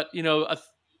don't, but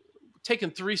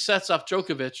taking 3 sets off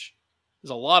Djokovic is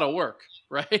a lot of work,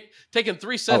 right? Taking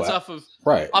 3 sets off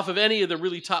of any of the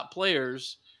really top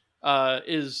players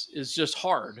is just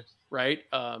hard, right?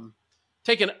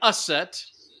 Taking a set,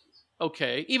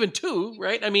 okay, even 2,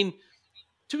 right? I mean,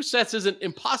 2 sets isn't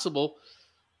impossible.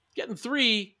 Getting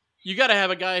 3, you got to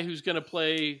have a guy who's going to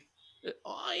play.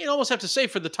 You almost have to say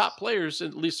for the top players,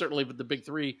 at least certainly with the big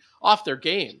 3, off their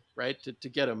game, right? To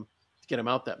get them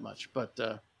out that much, but.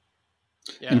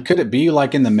 Yeah. And could it be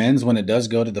like in the men's when it does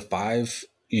go to the 5,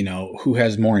 who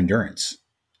has more endurance?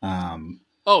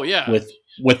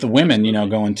 With the women,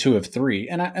 going 2 of 3,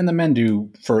 and the men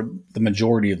do for the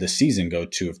majority of the season go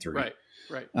 2 of 3.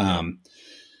 Right.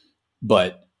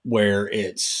 But where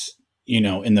it's,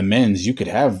 in the men's, you could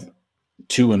have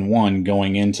 2 and 1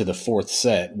 going into the 4th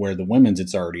set, where the women's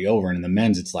it's already over, and in the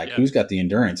men's it's like, who's got the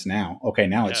endurance now? Okay,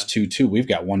 now it's 2-2. We've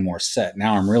got one more set.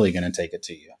 Now I'm really going to take it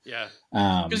to you. Yeah,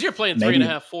 because you're playing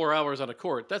 3.5, 4 hours on a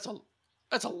court. That's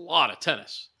a lot of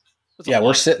tennis.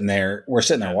 We're sitting there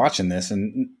watching this,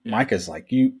 and Micah's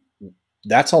like,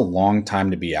 that's a long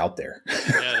time to be out there.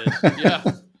 Yeah, it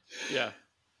is. Yeah.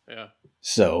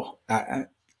 So that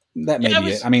may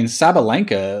be it. I mean,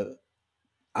 Sabalenka,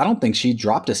 I don't think she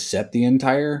dropped a set the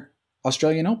entire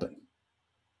Australian Open.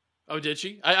 Oh, did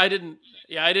she? I didn't.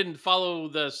 Yeah, I didn't follow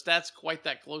the stats quite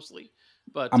that closely.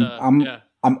 But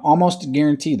I'm almost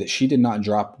guaranteed that she did not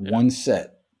drop one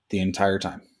set the entire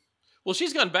time. Well,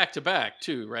 she's gone back to back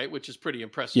too, right? Which is pretty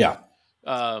impressive. Yeah.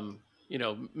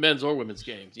 Men's or women's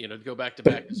games, to go back to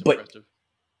back is But impressive.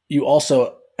 you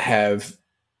also have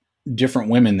different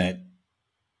women that,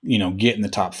 get in the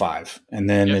top 5. And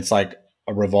then it's like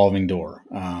a revolving door.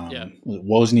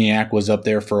 Wozniak was up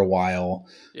there for a while.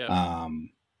 Yeah.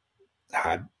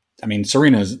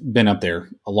 Serena's been up there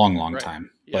a long, long Right.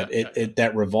 time. Yeah, But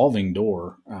that revolving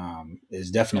door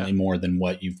is definitely more than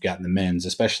what you've got in the men's,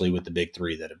 especially with the big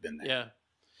 3 that have been there. Yeah.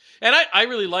 And I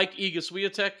really like Iga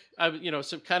Swiatek. I'm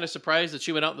kind of surprised that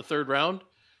she went out in the 3rd round.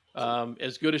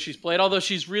 As good as she's played, although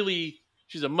she's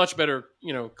a much better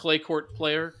clay court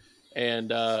player and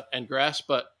grass.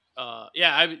 But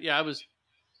I was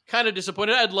kind of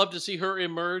disappointed. I'd love to see her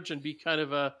emerge and be kind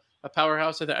of a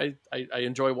powerhouse. I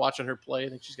enjoy watching her play. I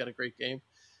think she's got a great game.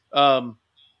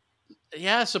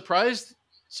 Surprised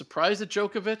at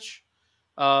Djokovic.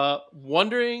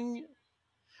 Wondering.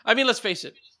 I mean, let's face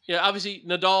it. Yeah, obviously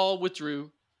Nadal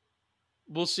withdrew.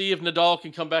 We'll see if Nadal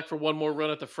can come back for one more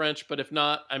run at the French, but if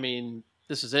not, I mean,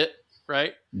 this is it,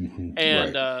 right? Mm-hmm.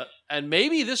 And right. And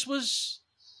maybe this was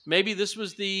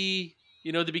the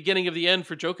the beginning of the end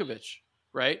for Djokovic,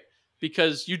 right?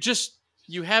 Because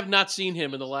you have not seen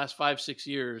him in the last 5-6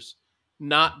 years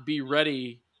not be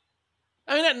ready.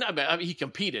 I mean, he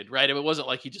competed, right? It wasn't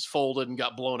like he just folded and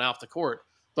got blown off the court,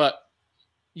 but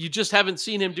you just haven't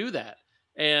seen him do that.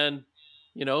 And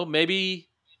maybe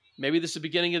this is the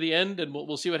beginning of the end, and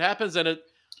we'll see what happens. And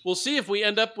we'll see if we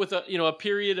end up with a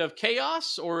period of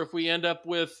chaos, or if we end up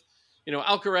with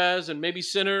Alcaraz and maybe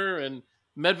Sinner and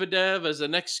Medvedev as the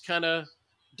next kind of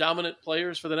dominant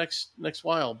players for the next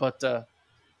while. But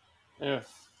yeah,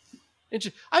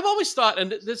 I've always thought,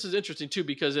 and this is interesting too,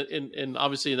 because in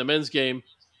obviously in the men's game,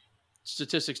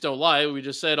 statistics don't lie. We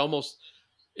just said almost.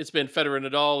 It's been Federer,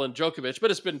 Nadal, and Djokovic, but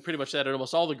it's been pretty much that at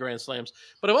almost all the Grand Slams.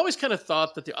 But I've always kind of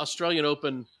thought that the Australian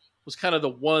Open was kind of the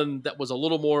one that was a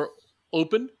little more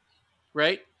open,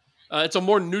 right? It's a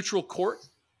more neutral court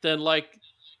than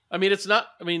it's not.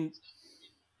 I mean,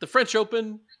 the French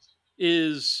Open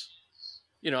is,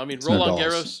 It's Roland Nadal's.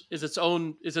 Garros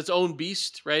is its own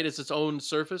beast, right? It's its own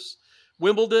surface.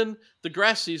 Wimbledon, the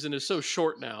grass season is so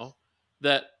short now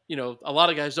that a lot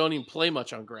of guys don't even play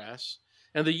much on grass.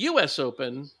 And the U.S.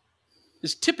 Open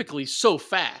is typically so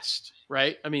fast,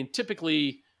 right? I mean,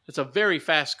 typically it's a very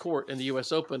fast court in the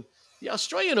U.S. Open. The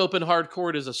Australian Open hard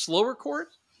court is a slower court.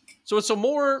 So it's a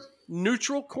more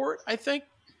neutral court, I think,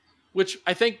 which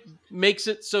I think makes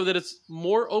it so that it's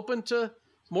more open to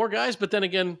more guys. But then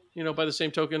again, by the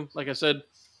same token, like I said,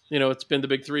 it's been the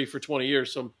big 3 for 20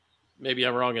 years. So maybe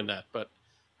I'm wrong in that. But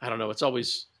I don't know. It's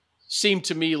always seemed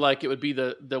to me like it would be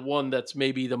the one that's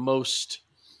maybe the most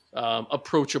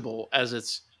approachable, as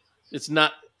it's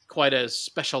not quite as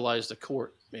specialized a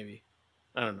court. Maybe,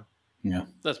 I don't know. Yeah,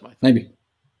 that's my thing. Maybe.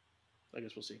 I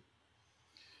guess we'll see.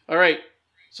 All right,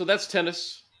 so that's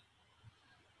tennis.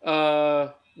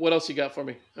 What else you got for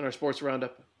me in our sports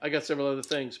roundup? I got several other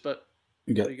things, but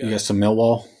you got some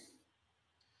Millwall.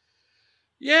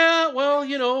 Yeah, well,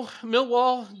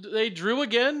 Millwall, they drew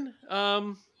again.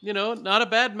 Not a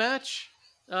bad match.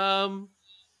 Hanging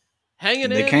in.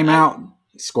 They came out,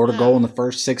 scored a goal in the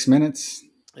first 6 minutes.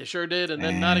 They sure did, and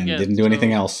then not again. Didn't do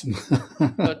anything else.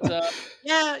 But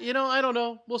I don't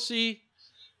know. We'll see.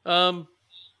 I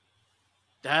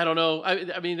don't know.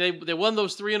 I mean, they won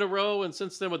those 3 in a row, and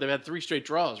since then, they've had 3 straight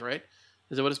draws, right?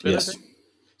 Is that what it's been? Yes.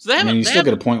 So you still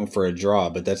get a point for a draw,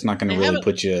 but that's not going to really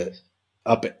put you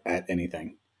up at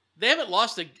anything. They haven't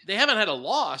had a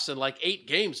loss in like 8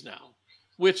 games now,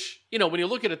 which, when you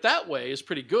look at it that way, is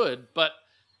pretty good. But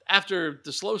after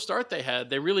the slow start they had,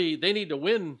 they need to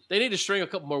win. They need to string a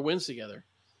couple more wins together,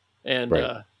 and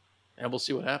we'll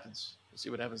see what happens. We'll see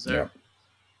what happens there. Yeah.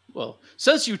 Well,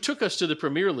 since you took us to the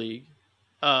Premier League,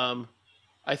 I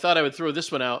thought I would throw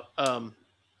this one out. I'm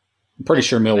pretty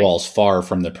sure Millwall's far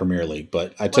from the Premier League,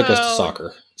 but I took us to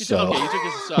soccer. You took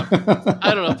us to soccer.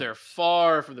 I don't know if they're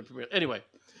far from the Premier League. Anyway,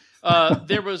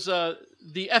 there was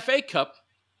the FA Cup,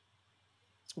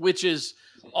 which is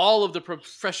all of the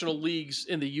professional leagues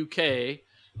in the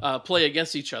UK play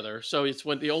against each other. So it's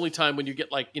the only time when you get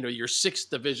your 6th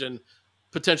division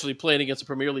potentially playing against a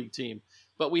Premier League team.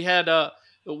 But we had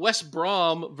the West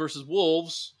Brom versus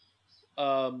Wolves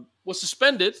was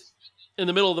suspended in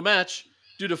the middle of the match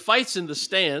due to fights in the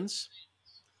stands,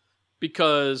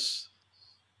 because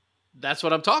that's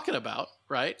what I'm talking about,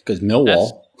 right? Because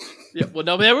Millwall.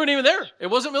 No, they weren't even there. It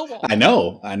wasn't Millwall. I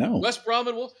know. West Brom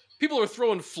and Wolves. People are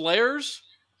throwing flares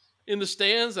in the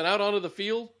stands and out onto the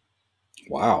field.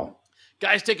 Wow.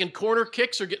 Guys taking corner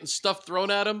kicks or getting stuff thrown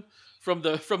at them from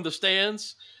the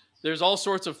stands. There's all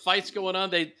sorts of fights going on.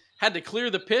 They had to clear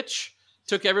the pitch,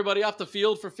 took everybody off the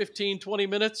field for 15, 20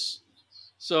 minutes.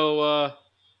 So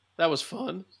that was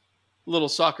fun. A little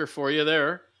soccer for you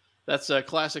there. That's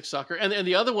classic soccer. And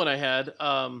the other one I had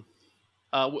on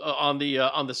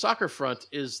the soccer front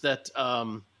is that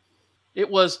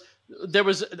there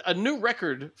was a new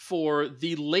record for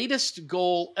the latest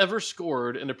goal ever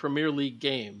scored in a Premier League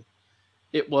game.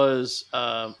 It was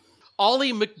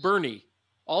Ollie McBurney.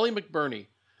 Ollie McBurney,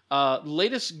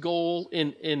 latest goal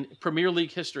in Premier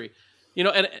League history.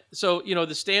 And so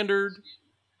the standard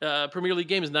Premier League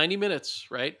game is 90 minutes,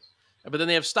 right? But then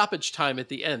they have stoppage time at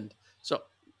the end. So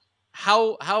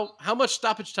how much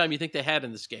stoppage time do you think they had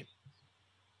in this game?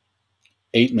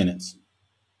 8 minutes.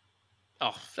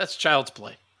 Oh, that's child's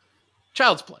play.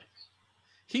 Child's play.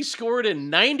 He scored in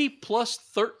 90 plus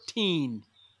 13.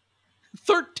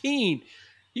 13.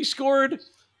 He scored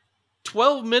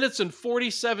 12 minutes and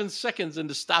 47 seconds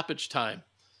into stoppage time.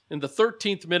 In the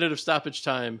 13th minute of stoppage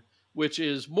time, which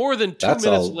is more than 2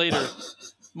 minutes later.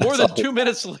 More than 2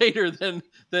 minutes later than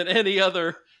any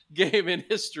other game in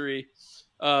history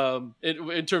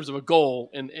in terms of a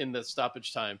goal in the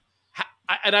stoppage time.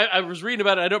 I was reading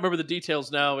about it. I don't remember the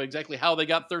details now exactly how they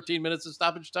got 13 minutes of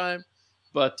stoppage time,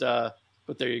 but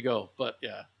there you go. But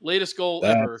yeah, latest goal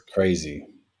ever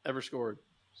scored.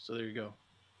 So there you go.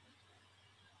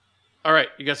 All right,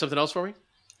 you got something else for me?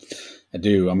 I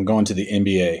do. I'm going to the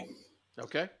NBA.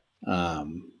 Okay.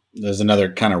 There's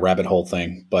another kind of rabbit hole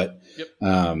thing, but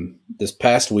this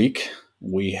past week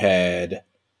we had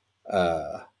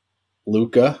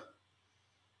Luka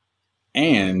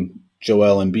and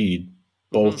Joel Embiid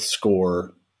both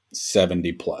score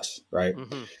 70 plus, right?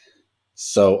 Mm-hmm.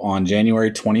 So on January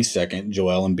 22nd,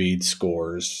 Joel Embiid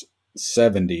scores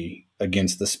 70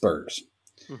 against the Spurs.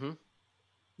 Mm-hmm.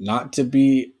 Not to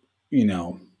be,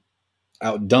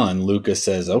 outdone, Luka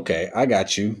says, okay, I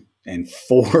got you. And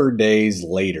 4 days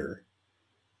later,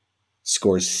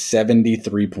 scores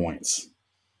 73 points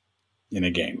in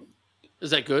a game.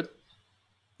 Is that good?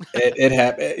 It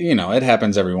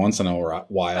happens every once in a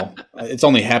while. It's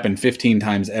only happened 15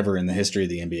 times ever in the history of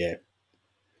the NBA.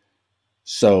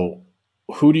 So,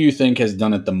 who do you think has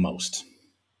done it the most?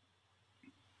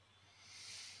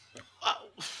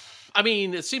 I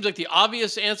mean, it seems like the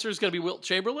obvious answer is going to be Wilt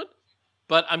Chamberlain,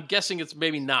 but I'm guessing it's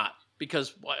maybe not,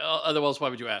 because otherwise, why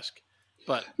would you ask?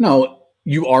 But no,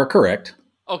 you are correct.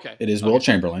 Okay, it is Wilt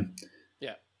Chamberlain.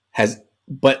 Yeah,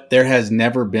 but there has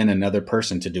never been another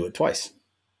person to do it twice.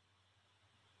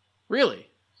 Really?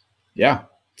 Yeah.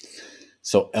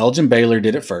 So Elgin Baylor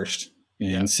did it first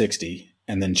in 60,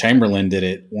 and then Chamberlain did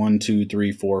it 1, 2,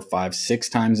 3, 4, 5, 6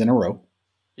 times in a row.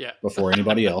 Yeah. Before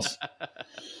anybody else.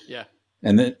 Yeah.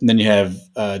 And then you have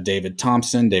David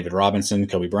Thompson, David Robinson,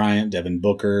 Kobe Bryant, Devin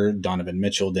Booker, Donovan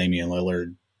Mitchell, Damian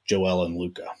Lillard, Joel, and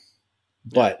Luka.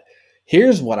 But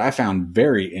here's what I found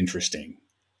very interesting.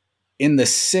 In the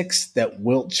 6 that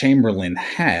Wilt Chamberlain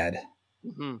had,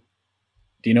 do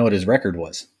you know what his record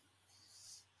was?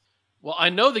 Well,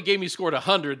 I know the game he scored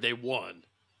 100, they won.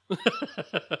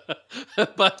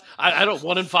 But I don't,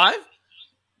 1 and 5?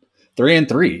 3 and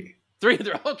 3. 3 and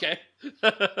 3, okay.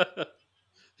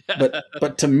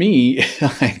 But to me,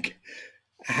 like,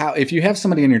 how if you have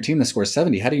somebody on your team that scores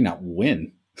 70, how do you not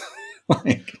win?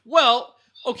 Well,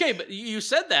 okay, but you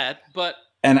said that, but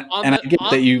I get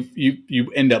that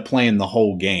you end up playing the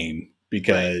whole game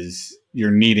because you're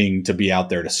needing to be out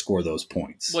there to score those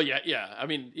points. Well, yeah. I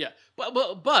mean, yeah.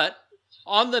 But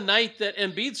on the night that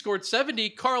Embiid scored 70,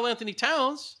 Karl Anthony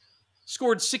Towns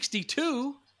scored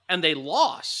 62, and they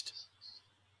lost.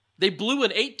 They blew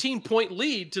an 18-point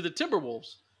lead to the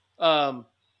Timberwolves.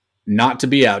 Not to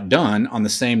be outdone, on the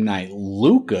same night,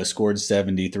 Luka scored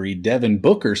 73, Devin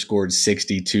Booker scored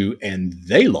 62, and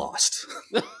they lost.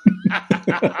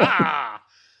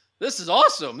 This is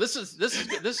awesome. This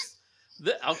is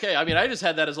okay. I mean, I just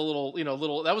had that as a little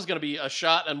that was going to be a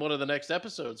shot on one of the next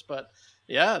episodes, but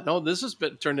yeah, no, this has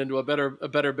been turned into a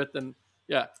better bit than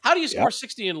How do you score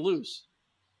 60 and lose?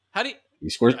 How do you? He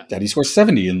scores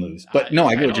 70 and lose. But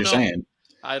I get what you're saying.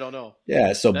 I don't know.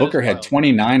 Yeah, so Booker had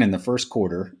 29 in the first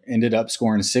quarter, ended up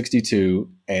scoring 62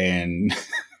 and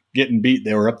getting beat.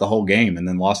 They were up the whole game and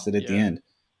then lost it at the end.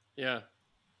 Yeah.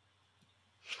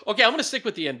 Okay, I'm going to stick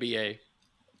with the NBA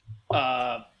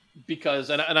because,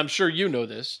 and I'm sure you know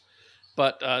this,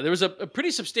 but there was a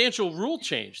pretty substantial rule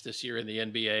change this year in the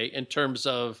NBA in terms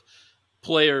of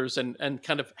players and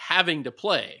kind of having to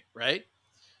play, right?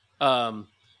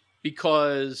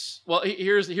 Because, well,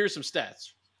 here's some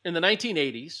stats. In the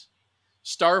 1980s,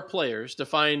 star players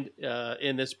defined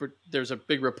in this, there's a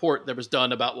big report that was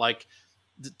done about like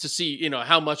to see,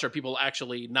 how much are people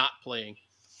actually not playing.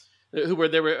 Who were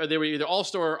they were either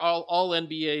all-star or all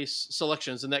NBA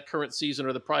selections in that current season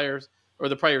or the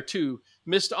prior two,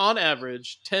 missed on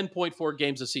average 10.4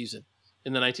 games a season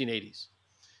in the 1980s.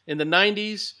 In the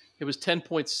 90s, it was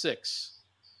 10.6.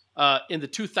 In the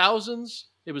 2000s,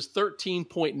 it was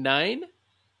 13.9.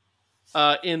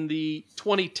 In the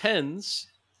 2010s,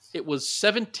 it was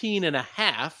 17 and a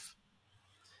half.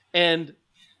 And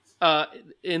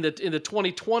in the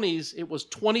 2020s, it was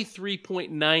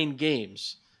 23.9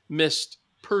 games missed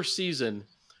per season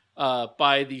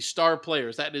by the star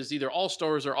players. That is either all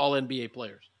stars or all NBA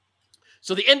players.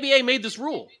 So the NBA made this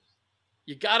rule: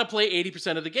 you got to play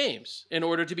 80% of the games in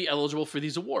order to be eligible for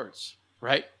these awards,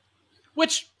 right?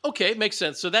 Which, okay, makes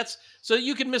sense. So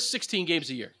you can miss 16 games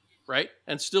a year, right,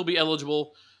 and still be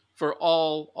eligible for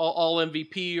all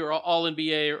MVP or all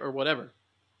NBA or whatever.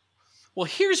 Well,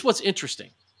 here's what's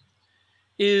interesting: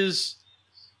 is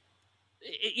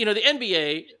the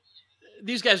NBA,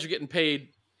 these guys are getting paid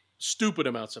stupid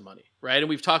amounts of money, right? And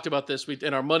we've talked about this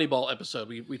in our Moneyball episode.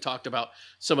 We talked about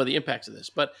some of the impacts of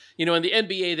this. But, in the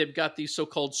NBA, they've got these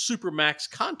so-called Supermax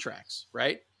contracts,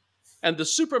 right? And the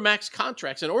Supermax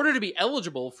contracts, in order to be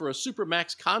eligible for a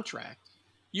Supermax contract,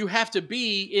 you have to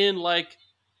be in like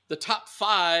the top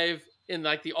 5 in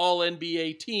like the all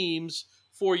NBA teams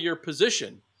for your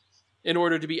position in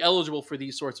order to be eligible for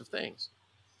these sorts of things.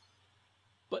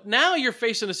 But now you're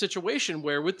facing a situation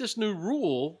where with this new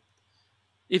rule,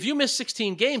 if you miss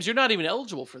 16 games, you're not even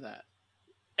eligible for that.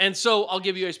 And so I'll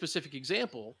give you a specific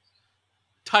example.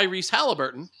 Tyrese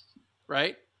Halliburton,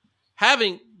 right?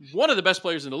 Having one of the best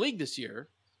players in the league this year,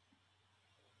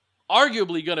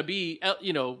 arguably going to be,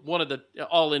 one of the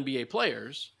all NBA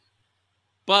players,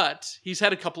 but he's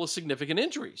had a couple of significant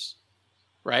injuries,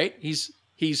 right? He's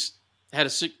had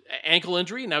an ankle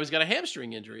injury, and now he's got a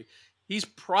hamstring injury. He's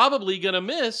probably going to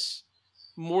miss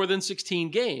more than 16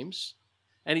 games,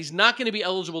 and he's not going to be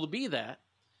eligible to be that.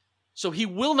 So he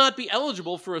will not be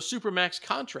eligible for a Supermax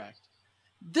contract.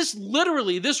 This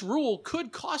rule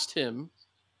could cost him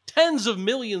tens of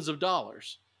millions of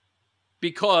dollars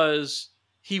because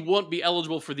he won't be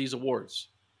eligible for these awards.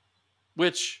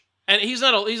 And he's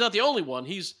not the only one.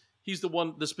 He's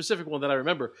the specific one that I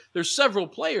remember. There's several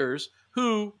players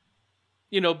who,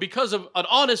 because of an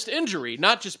honest injury,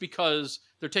 not just because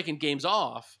they're taking games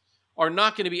off, are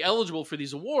not going to be eligible for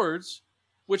these awards,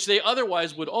 which they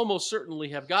otherwise would almost certainly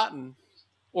have gotten,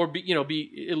 or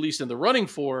be at least in the running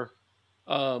for.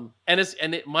 And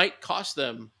it might cost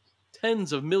them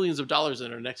tens of millions of dollars in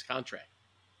their next contract.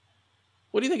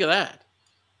 What do you think of that?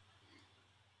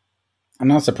 I'm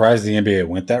not surprised the NBA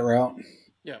went that route.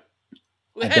 Yeah.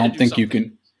 I don't think you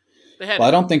can. Well,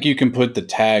 I don't think you can put the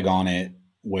tag on it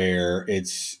where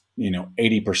it's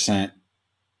 80%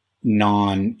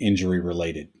 non-injury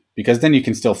related, because then you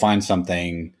can still find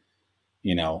something,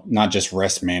 not just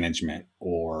rest management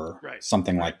or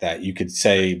something like that. You could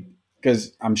say,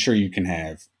 because I'm sure you can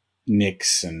have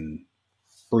nicks and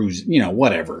bruise,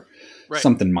 whatever,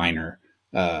 something minor,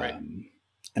 an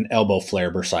elbow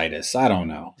flare bursitis. I don't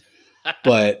know,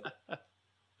 but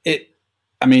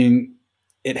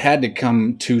it had to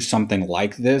come to something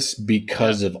like this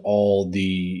because of all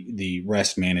the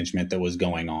rest management that was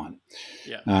going on.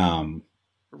 Yeah.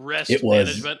 Rest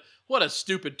management. What a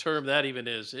stupid term that even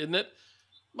is, isn't it?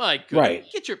 My goodness. Right.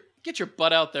 Get your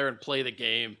butt out there and play the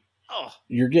game. Oh,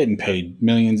 you're getting paid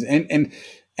millions.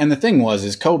 And the thing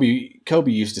is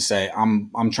Kobe used to say,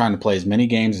 I'm trying to play as many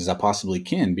games as I possibly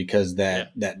can, because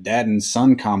that dad and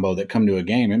son combo that come to a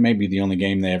game, it may be the only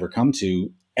game they ever come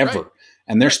to ever. Right.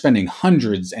 And they're spending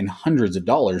hundreds and hundreds of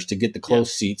dollars to get the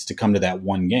close seats to come to that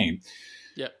one game.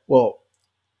 Yeah. Well,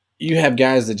 you have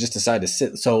guys that just decide to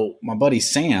sit. So my buddy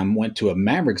Sam went to a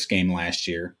Mavericks game last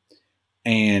year,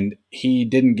 and he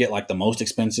didn't get like the most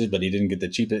expensive, but he didn't get the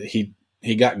cheapest.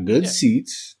 He got good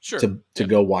seats to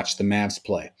go watch the Mavs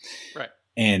play. Right.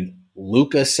 And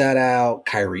Luka sat out.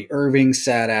 Kyrie Irving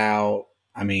sat out.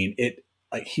 I mean,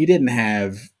 he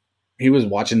was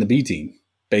watching the B team,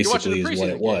 basically, is what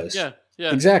it was. Yeah.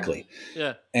 Yeah. Exactly.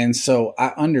 Yeah. And so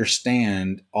I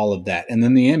understand all of that. And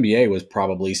then the NBA was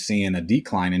probably seeing a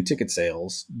decline in ticket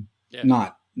sales,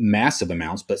 not massive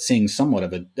amounts, but seeing somewhat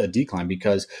of a decline,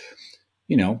 because,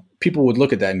 people would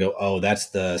look at that and go, oh, that's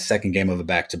the second game of a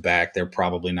back-to-back. They're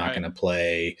probably not going to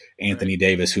play Anthony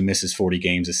Davis, who misses 40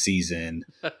 games a season.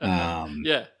 And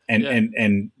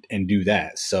do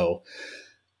that. So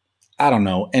I don't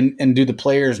know. And do the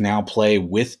players now play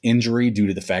with injury due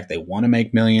to the fact they want to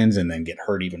make millions and then get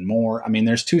hurt even more? I mean,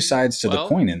 there's two sides to the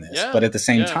coin in this, but at the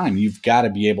same time, you've got to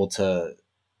be able to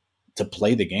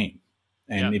play the game.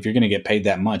 And if you're going to get paid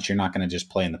that much, you're not going to just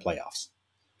play in the playoffs.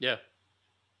 Yeah.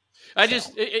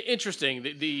 So Interesting.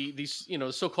 These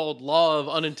so-called law of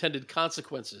unintended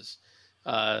consequences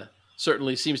uh,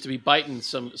 certainly seems to be biting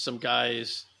some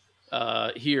guys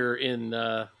here in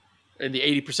the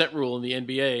 80% rule in the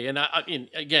NBA. And I mean,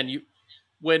 again,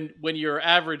 when you're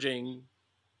averaging,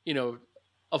 you know,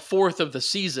 a fourth of the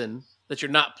season that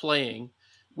you're not playing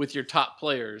with your top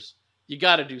players, you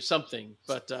got to do something.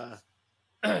 But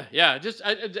yeah,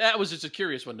 that was just a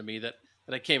curious one to me that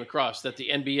I came across, that the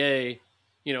NBA,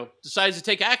 decides to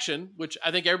take action, which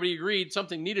I think everybody agreed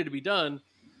something needed to be done,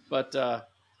 but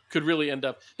could really end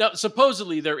up now.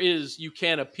 Supposedly you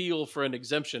can appeal for an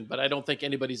exemption, but I don't think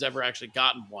anybody's ever actually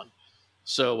gotten one.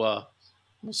 So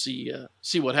we'll see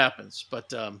what happens.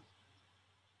 But all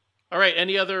right,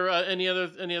 any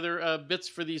other bits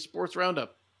for the sports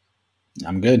roundup?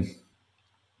 I'm good.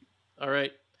 All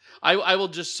right. I will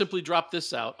just simply drop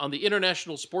this out. On the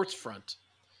international sports front,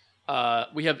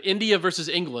 we have India versus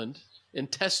England in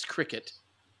Test cricket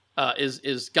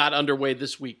is got underway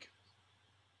this week.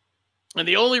 And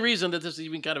the only reason that this is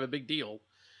even kind of a big deal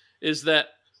is that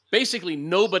basically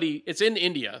it's in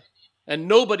India, and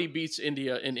nobody beats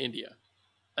India in India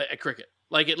at cricket.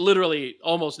 Like, it literally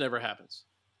almost never happens.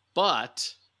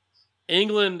 But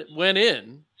England went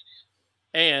in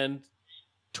and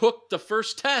took the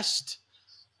first test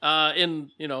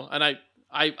and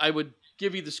I would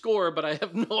give you the score, but I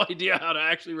have no idea how to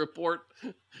actually report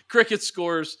cricket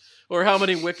scores or how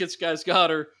many wickets guys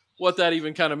got or what that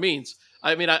even kind of means.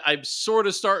 I mean, I'm sort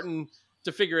of starting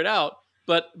to figure it out,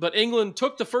 but England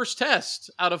took the first test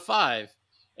out of 5,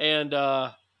 and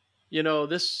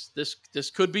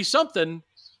this could be something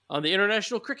on the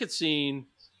international cricket scene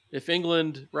if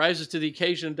England rises to the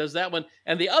occasion and does that one.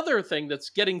 And the other thing that's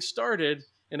getting started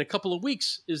in a couple of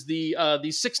weeks is the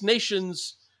Six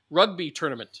Nations rugby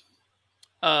tournament,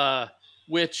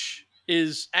 which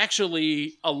is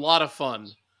actually a lot of fun.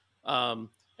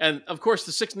 And of course,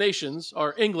 the Six Nations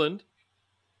are England,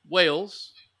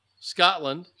 Wales,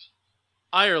 Scotland,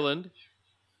 Ireland,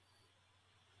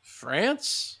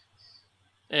 France,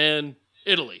 and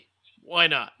Italy. Why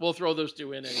not? We'll throw those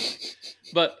 2 in anyway.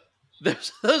 But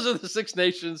those are the Six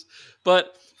Nations.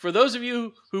 But for those of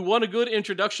you who want a good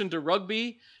introduction to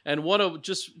rugby and want to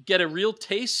just get a real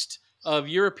taste of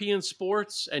European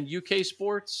sports and UK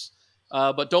sports,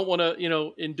 but don't want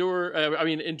to,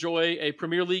 enjoy a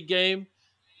Premier League game,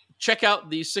 check out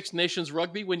the Six Nations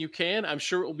rugby when you can. I'm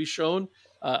sure it will be shown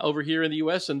over here in the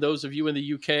US, and those of you in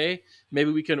the UK,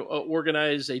 maybe we can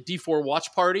organize a D4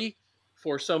 watch party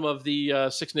for some of the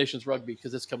Six Nations rugby,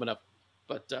 because it's coming up.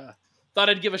 But thought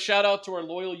I'd give a shout out to our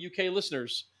loyal UK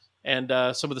listeners and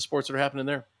some of the sports that are happening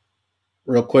there.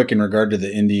 Real quick, in regard to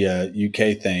the India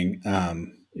UK thing,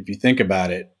 if you think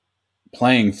about it,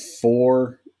 playing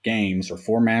 4 games or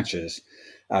 4 matches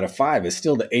out of 5 is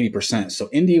still the 80%. So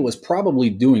India was probably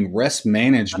doing rest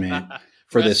management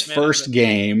for this first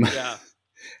game. Yeah.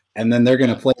 And then they're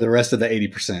going to play the rest of the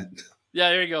 80%. Yeah,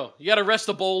 there you go. You got to rest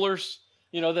the bowlers.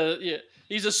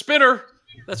 He's a spinner.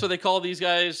 That's what they call these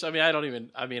guys. I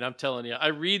mean, I'm telling you, I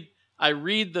read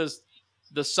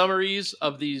the summaries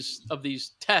of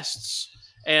these tests,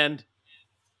 and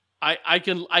I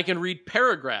can read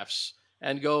paragraphs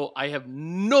and go, I have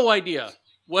no idea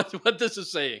what this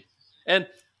is saying. And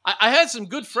I had some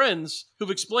good friends who've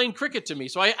explained cricket to me,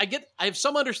 so I have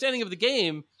some understanding of the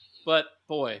game, but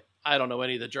boy, I don't know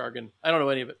any of the jargon. I don't know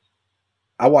any of it.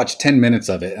 I watched 10 minutes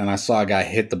of it, and I saw a guy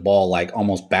hit the ball like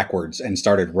almost backwards and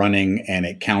started running, and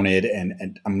it counted,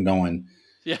 and I'm going,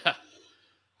 yeah,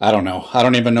 I don't know. I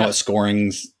don't even know what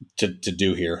scoring's to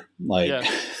do here. Like,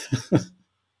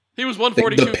 he was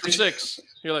 142 for 6.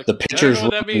 You're like, the pitcher's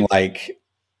running like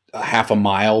a half a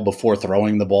mile before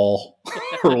throwing the ball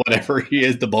or whatever he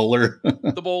is, the bowler.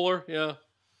 The bowler, yeah.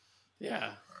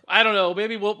 Yeah. I don't know.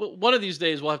 Maybe one of these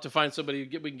days we'll have to find somebody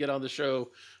we can get on the show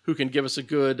who can give us a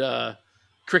good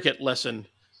cricket lesson,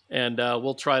 and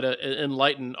we'll try to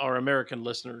enlighten our American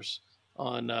listeners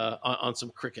on some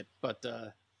cricket. But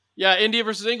India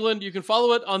versus England, you can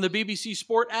follow it on the BBC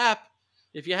Sport app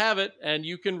if you have it, and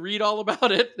you can read all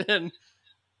about it.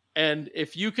 And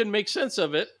if you can make sense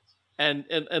of it, and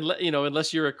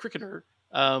unless you're a cricketer,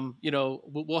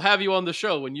 we'll have you on the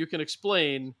show and you can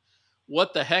explain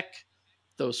what the heck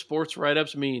those sports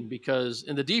write-ups mean, because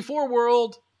in the D4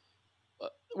 world,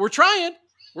 we're trying.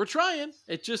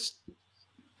 It's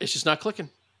just not clicking.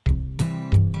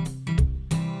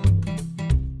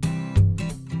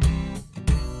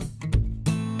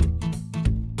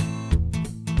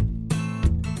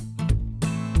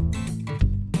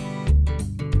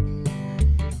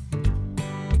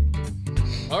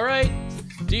 All right,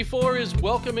 D4 is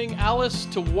welcoming Alice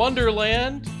to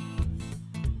Wonderland.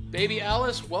 Baby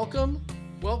Alice, welcome.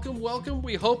 Welcome, welcome.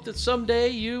 We hope that someday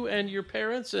you and your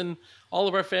parents and all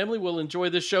of our family will enjoy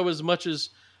this show as much as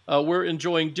we're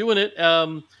enjoying doing it.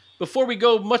 Before we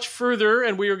go much further,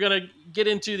 and we are going to get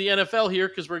into the NFL here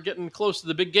because we're getting close to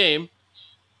the big game.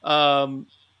 Um,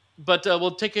 but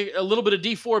we'll take a little bit of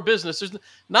D4 business. There's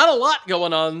not a lot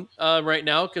going on right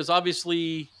now because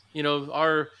obviously,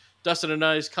 our Dustin and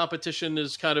I's competition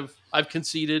is kind of, I've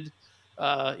conceded,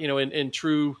 in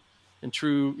true,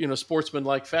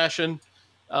 sportsman-like fashion.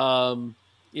 In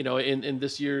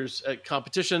this year's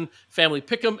competition, Family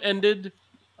Pick'em ended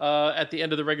at the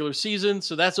end of the regular season,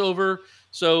 so that's over.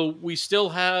 So we still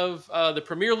have the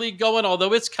Premier League going,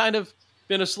 although it's kind of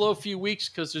been a slow few weeks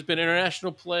because there's been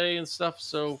international play and stuff.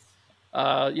 So,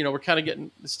 we're kind of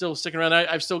still sticking around.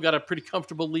 I've still got a pretty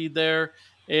comfortable lead there.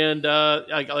 And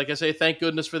like I say, thank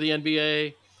goodness for the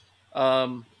NBA.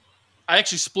 I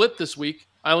actually split this week.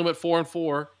 I only went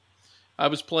 4-4. I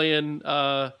was playing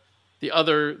the guy.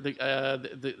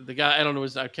 I don't know I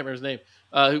can't remember his name.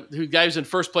 Who guy who's in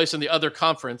first place in the other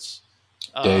conference?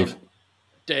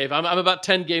 Dave. I'm about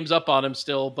 10 games up on him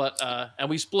still, but and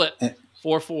we split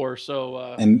 4-4.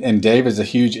 So and Dave is a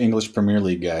huge English Premier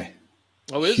League guy.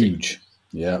 Oh, is huge?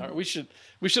 He? Yeah. We should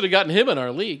have gotten him in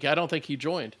our league. I don't think he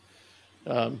joined.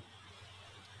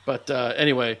 But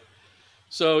anyway,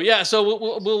 so yeah,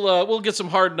 so we'll get some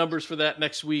hard numbers for that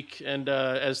next week, and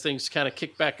as things kind of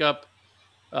kick back up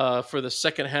for the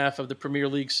second half of the Premier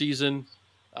League season.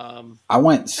 I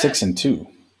went 6-2.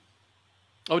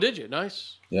 Oh, did you?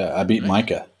 Nice. Yeah, I beat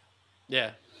Micah.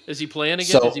 Yeah. Is he playing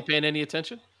again? Is he paying any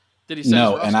attention? Did he set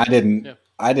no, and I didn't. Yeah.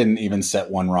 I didn't even set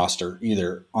one roster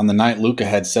either. On the night Luca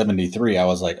had 73, I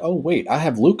was like, "Oh wait, I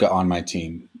have Luca on my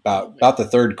team." About the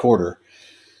third quarter,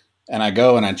 and I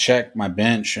go and I check my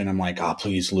bench, and I'm like, "Oh,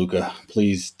 please, Luca,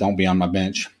 please don't be on my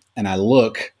bench." And I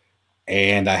look,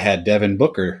 and I had Devin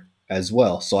Booker as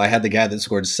well. So I had the guy that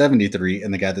scored 73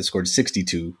 and the guy that scored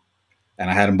 62, and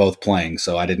I had them both playing.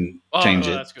 So I didn't change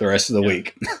it the rest of the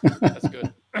week. That's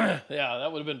good. Yeah,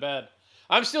 that would have been bad.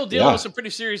 I'm still dealing with some pretty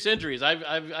serious injuries.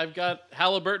 I've got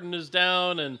Halliburton is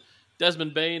down and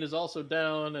Desmond Bain is also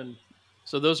down, and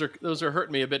so those are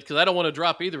hurting me a bit because I don't want to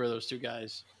drop either of those two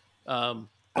guys. I'm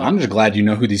just glad you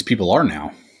know who these people are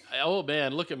now. Oh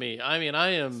man, look at me! I mean,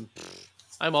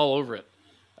 I'm all over it.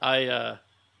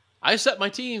 I set my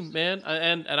team, man,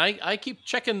 and I keep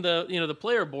checking the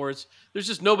player boards. There's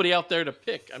just nobody out there to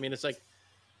pick. I mean, it's like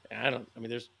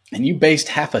there's. And you based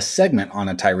half a segment on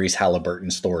a Tyrese Halliburton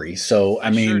story. So, I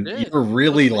mean, sure you're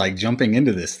really like jumping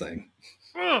into this thing.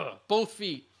 Both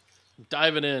feet.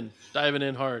 Diving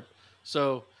in hard.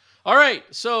 So, all right.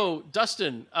 So,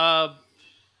 Dustin,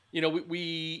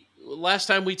 we last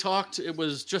time we talked, it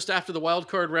was just after the wild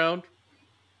card round.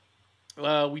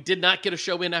 We did not get a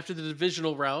show in after the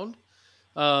divisional round.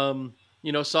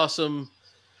 Saw some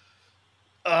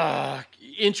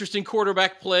interesting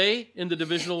quarterback play in the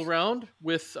divisional round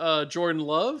with Jordan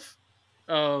Love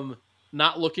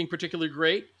not looking particularly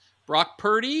great. Brock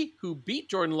Purdy, who beat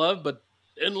Jordan Love but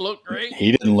didn't look great.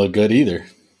 He didn't look good either.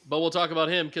 But we'll talk about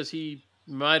him because he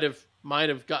might have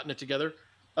gotten it together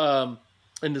in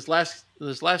this last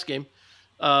game.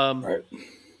 Right.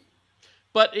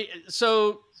 But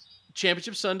so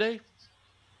Championship Sunday,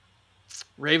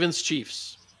 Ravens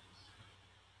Chiefs.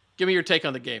 Give me your take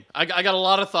on the game. I got a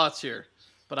lot of thoughts here,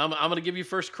 but I'm going to give you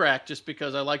first crack just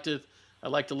because I like to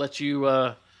let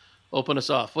you open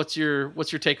us off. What's your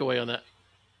takeaway on that?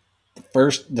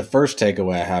 The first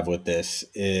takeaway I have with this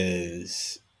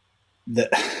is that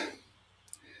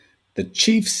the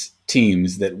Chiefs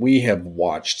teams that we have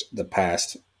watched the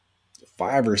past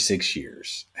 5 or 6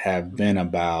 years have been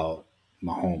about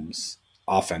Mahomes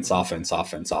offense,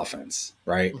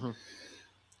 right? Mm-hmm.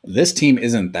 This team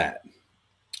isn't that.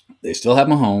 They still have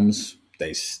Mahomes,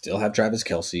 they still have Travis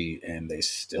Kelce, and they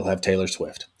still have Taylor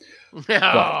Swift.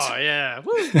 Yeah.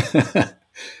 Woo.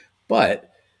 But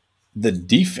the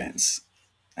defense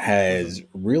has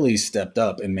really stepped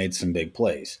up and made some big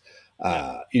plays.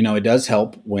 It does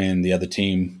help when the other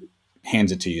team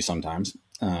hands it to you sometimes,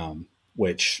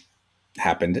 which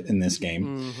happened in this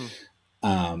game.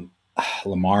 Mm-hmm.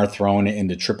 Lamar throwing it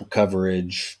into triple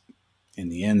coverage in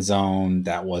the end zone,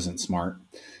 that wasn't smart.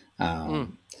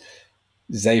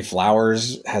 Zay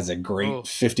Flowers has a great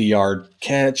 50-yard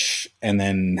catch and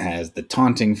then has the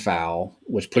taunting foul,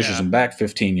 which pushes him back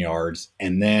 15 yards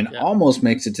and then almost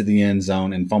makes it to the end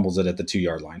zone and fumbles it at the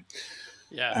 2-yard line.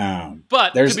 Yeah.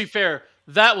 But to be fair,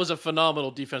 that was a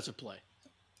phenomenal defensive play.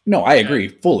 No, I agree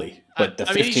fully. But the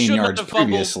 15 yards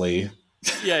previously.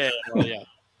 Yeah.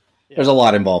 There's a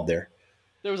lot involved there.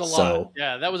 There was a lot.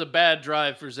 Yeah, that was a bad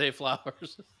drive for Zay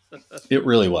Flowers. It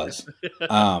really was.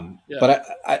 Yeah, But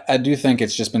I do think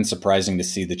it's just been surprising to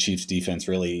see the Chiefs defense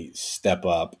really step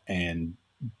up and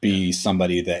yeah, be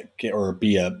somebody that, or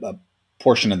be a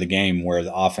portion of the game where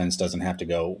the offense doesn't have to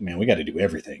go, man, we got to do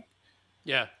everything.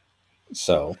 yeah.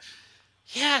 So,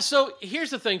 Yeah, so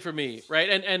here's the thing for me, right?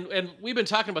 And we've been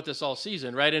talking about this all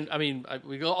season, right? And I mean,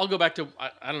 I'll go back to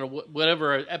I don't know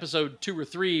whatever episode 2 or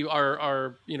 3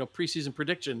 are preseason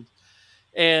predictions,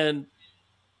 and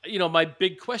my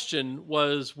big question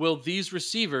was, will these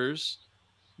receivers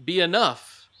be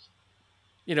enough?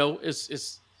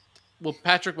 Is will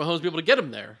Patrick Mahomes be able to get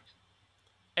him there?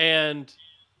 And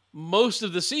most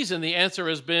of the season, the answer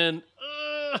has been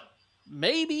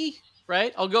maybe.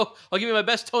 Right? I'll give you my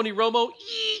best Tony Romo.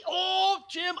 Oh,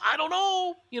 Jim, I don't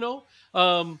know.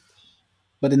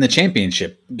 but in the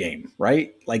championship game,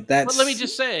 right? Like But let me that's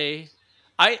just say,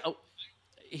 I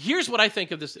here's what I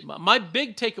think of this. My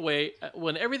big takeaway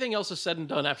when everything else is said and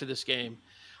done after this game,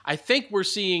 I think we're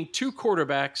seeing two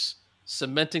quarterbacks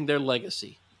cementing their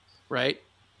legacy, right?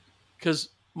 Because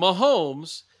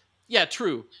Mahomes, yeah,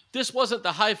 true. This wasn't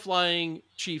the high flying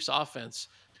Chiefs offense.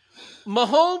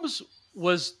 Mahomes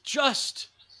was just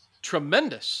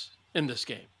tremendous in this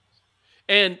game.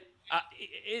 And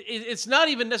it's not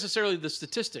even necessarily the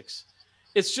statistics.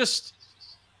 It's just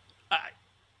uh,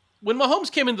 when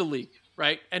Mahomes came into the league,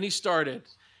 right, and he started,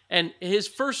 and his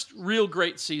first real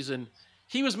great season,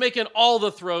 he was making all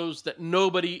the throws that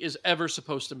nobody is ever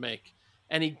supposed to make,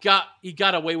 and he got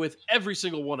away with every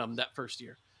single one of them that first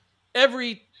year.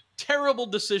 Every terrible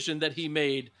decision that he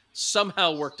made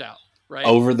somehow worked out, right?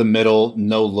 over the middle,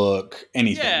 no look,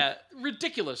 anything. Yeah,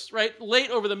 ridiculous, right? Late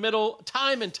over the middle,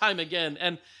 time and time again.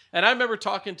 And I remember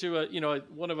talking to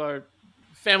one of our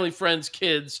family friends'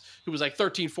 kids who was like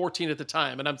 13, 14 at the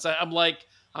time, and I'm like,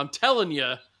 I'm telling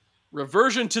you,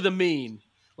 reversion to the mean.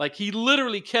 Like he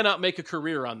literally cannot make a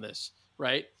career on this,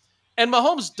 right? And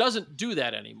Mahomes doesn't do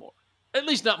that anymore. At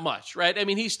least not much, right? I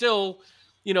mean, he still,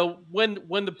 when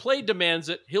the play demands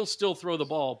it, he'll still throw the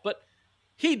ball, but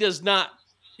he does not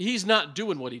he's not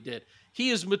doing what he did. He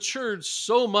has matured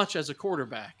so much as a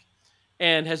quarterback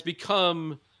and has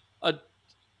become a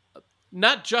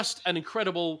not just an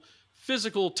incredible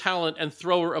physical talent and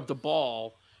thrower of the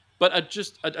ball, but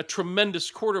just a tremendous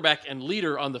quarterback and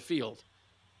leader on the field.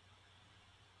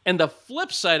 And the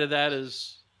flip side of that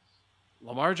is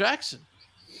Lamar Jackson.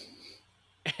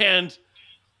 And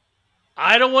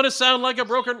I don't want to sound like a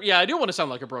broken I do want to sound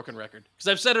like a broken record because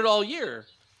I've said it all year.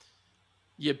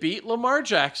 You beat Lamar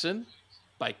Jackson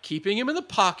by keeping him in the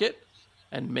pocket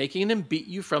and making him beat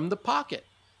you from the pocket.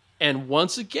 And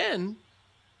once again,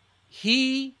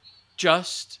 he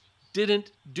just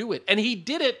didn't do it. And he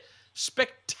did it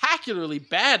spectacularly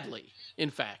badly, in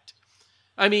fact.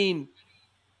 I mean,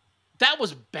 that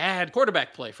was bad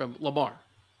quarterback play from Lamar.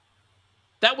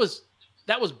 That was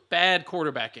bad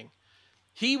quarterbacking.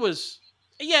 He was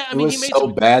It he was made so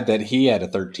some bad that he had a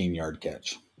 13-yard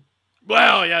catch.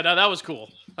 well, yeah, no, that was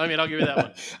cool. I mean, I'll give you that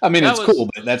one. I mean, That it's was cool,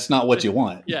 but that's not what you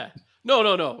want. yeah. No,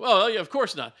 no, no. Oh, yeah, of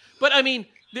course not. But I mean,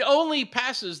 the only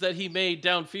passes that he made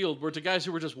downfield were to guys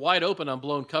who were just wide open on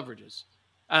blown coverages.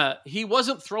 He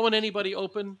wasn't throwing anybody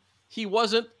open. He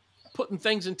wasn't putting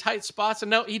things in tight spots. And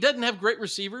now he doesn't have great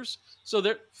receivers, so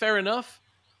they're fair enough.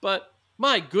 But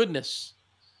my goodness,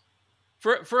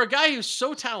 for a guy who's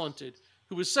so talented,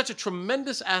 who is such a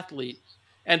tremendous athlete,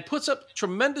 and puts up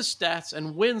tremendous stats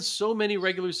and wins so many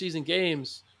regular season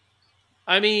games,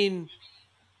 I mean,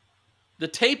 the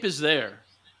tape is there.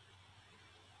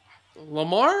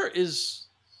 Lamar is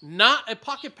not a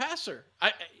pocket passer.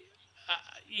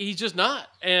 He's just not,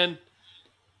 and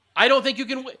I don't think you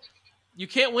can win. You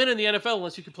can't win in the NFL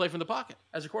unless you can play from the pocket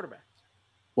as a quarterback.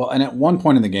 Well, and at one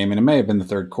point in the game, and it may have been the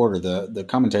third quarter, the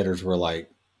commentators were like,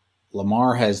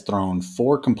 Lamar has thrown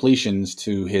 4 completions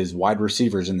to his wide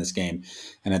receivers in this game.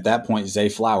 And at that point, Zay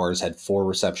Flowers had 4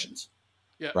 receptions,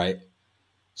 Yeah. right?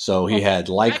 So he Well, had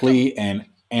Beckham Likely and Beckham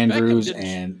Andrews didn't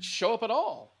and show up at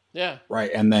all. Yeah.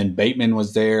 right. And then Bateman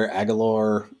was there,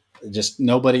 Aguilar, just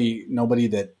nobody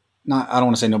that not, I don't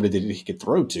want to say nobody that he could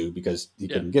throw to because he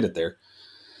Yeah. couldn't get it there.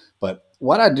 But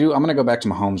what I do, I'm going to go back to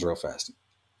Mahomes real fast.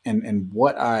 And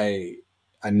what I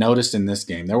noticed in this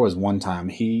game, there was one time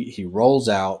he rolls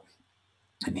out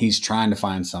and he's trying to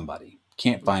find somebody,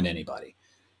 can't find anybody,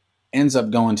 ends up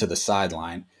going to the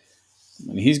sideline.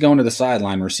 When he's going to the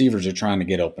sideline, receivers are trying to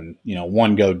get open.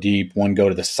 One go deep, one go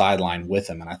to the sideline with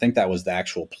him. And I think that was the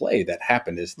actual play that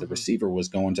happened is the receiver was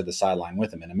going to the sideline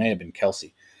with him, and it may have been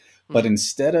Kelsey. But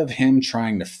instead of him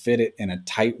trying to fit it in a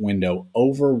tight window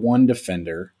over one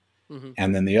defender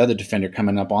and then the other defender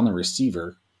coming up on the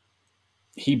receiver,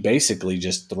 he basically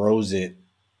just throws it.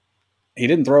 he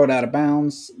didn't throw it out of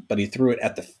bounds, but he threw it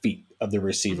at the feet of the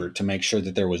receiver Mhm. to make sure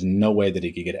that there was no way that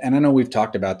he could get it. And I know we've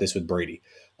talked about this with Brady.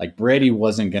 Like Yeah. Brady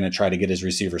wasn't going to try to get his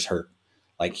receivers hurt.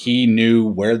 Like Mm-mm. he knew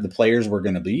where the players were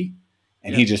going to be,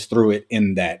 and he Yep. just threw it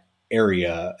in that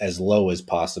area as low as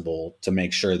possible to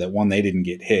make sure that one, they didn't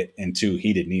get hit, and two,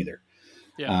 he didn't either.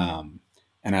 Yeah. Um,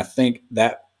 and I think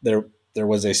that there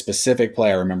was a specific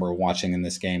play I remember watching in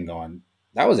this game going,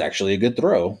 that was actually a good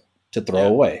throw to throw Yeah.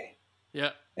 away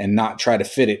Yeah. and not try to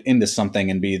fit it into something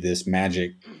and be this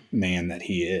magic man that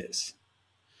he is.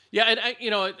 Yeah. And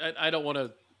I don't want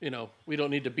to, we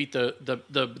don't need to beat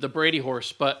the Brady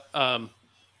horse, but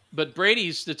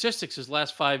Brady's statistics his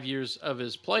last 5 years of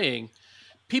his playing,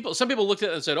 some people looked at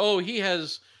it and said, "Oh, he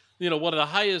has, one of the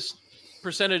highest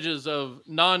percentages of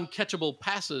non-catchable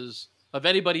passes of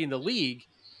anybody in the league."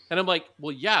 And I'm like,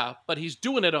 "Well, yeah, but he's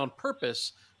doing it on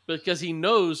purpose because he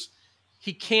knows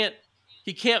he can't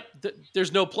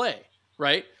there's no play,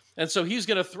 right? And so he's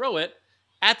going to throw it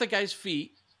at the guy's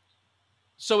feet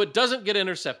so it doesn't get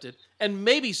intercepted, and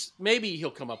maybe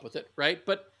he'll come up with it, right?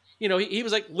 But he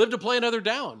was like, live to play another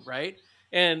down, right?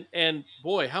 And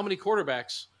boy, how many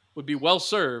quarterbacks would be well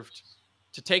served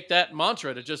to take that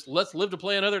mantra to just let's live to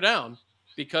play another down,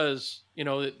 because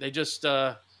they just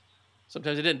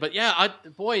sometimes they didn't. But yeah,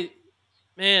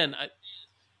 man,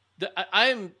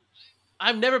 I'm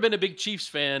I've never been a big Chiefs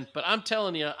fan, but I'm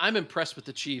telling you, I'm impressed with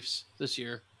the Chiefs this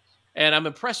year, and I'm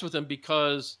impressed with them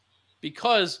because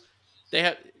they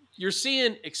have. You're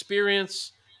seeing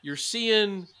experience, you're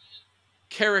seeing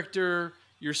character,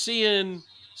 you're seeing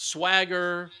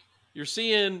swagger, you're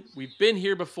seeing we've been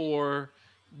here before.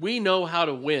 We know how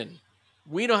to win.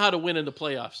 We know how to win in the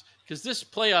playoffs, because this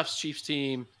playoffs Chiefs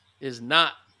team is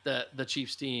not the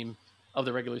Chiefs team of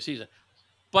the regular season.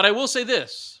 But I will say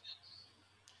this: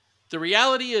 the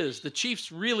reality is the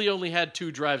Chiefs really only had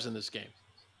 2 drives in this game.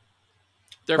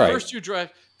 Their Right. first two drive,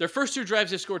 their first 2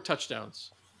 drives, they scored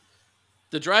touchdowns.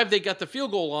 The drive they got the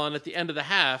field goal on at the end of the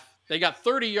half, they got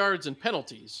 30 yards in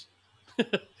penalties,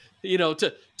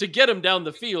 to get them down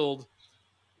the field.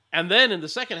 And then in the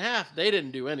second half, they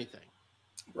didn't do anything.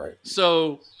 Right.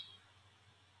 So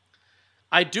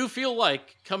I do feel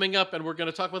like coming up, and we're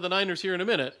going to talk about the Niners here in a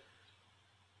minute,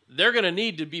 they're going to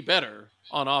need to be better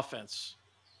on offense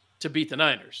to beat the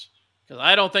Niners, because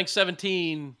I don't think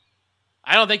 17.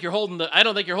 I don't think you're holding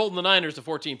the Niners to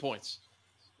 14 points.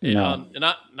 No.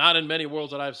 Not in many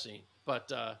worlds that I've seen.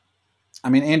 But I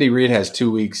mean, Andy Reid has yeah,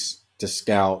 2 weeks to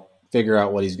scout, figure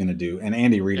out what he's going to do. And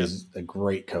Andy Reid yeah, is a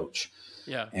great coach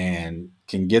yeah, and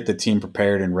can get the team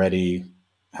prepared and ready,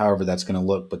 however that's going to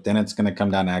look. But then it's going to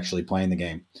come down to actually playing the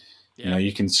game. yeah,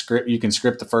 You can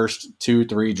script the first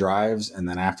 2-3 drives, and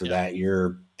then after yeah, that,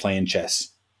 you're playing chess.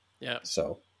 yeah.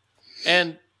 So,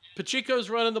 And Pacheco's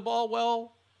running the ball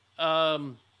well,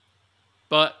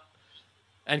 but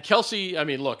and Kelsey. I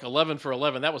mean, look, 11 for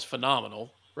 11. That was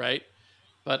phenomenal, right?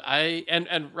 But and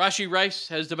Rashi Rice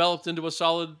has developed into a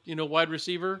solid, wide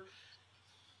receiver.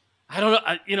 I don't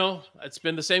know. It's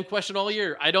been the same question all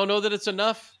year. I don't know that it's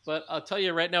enough, but I'll tell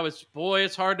you right now,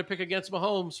 it's hard to pick against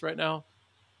Mahomes right now,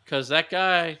 because that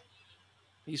guy,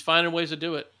 he's finding ways to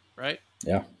do it, right?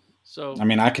 yeah. I So,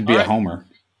 mean, I could all be a right, homer.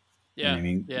 I yeah,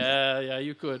 mean, yeah,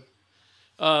 you could.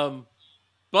 Um,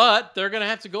 but they're going to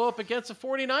have to go up against a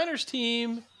 49ers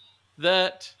team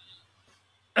that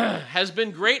has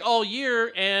been great all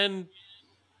year, and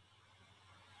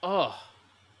oh,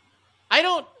 I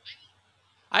don't,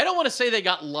 I don't want to say they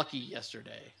got lucky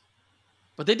yesterday,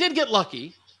 but they did get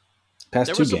lucky. past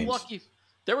There were two some games. lucky,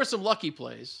 there were some lucky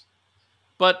plays,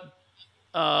 but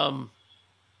um,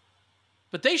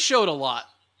 but they showed a lot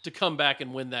to come back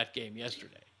and win that game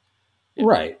yesterday. Yeah,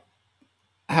 Right.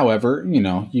 However,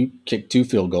 you kick 2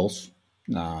 field goals.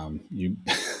 You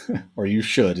or you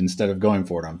should, instead of going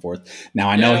for it on fourth. Now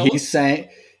I know yeah, well,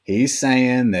 he's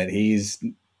saying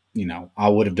that I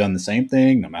would have done the same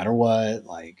thing no matter what.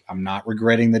 Like, I'm not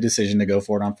regretting the decision to go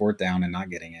for it on fourth down and not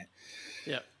getting it.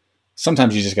 yeah,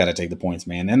 Sometimes you just got to take the points,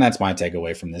 man, and that's my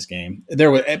takeaway from this game.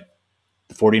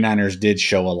 The 49ers did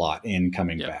show a lot in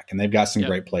coming yeah, back, and they've got some yeah,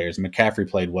 great players. McCaffrey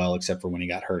played well, except for when he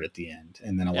got hurt at the end.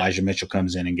 And then yeah, Elijah Mitchell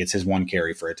comes in and gets his 1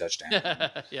 carry for a touchdown.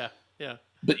 yeah, yeah,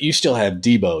 But you still have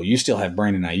Debo, you still have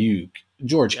Brandon Ayuk,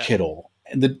 George yeah, Kittle,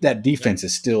 and that yeah, defense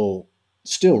is still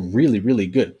really, really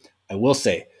good. I will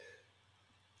say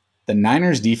the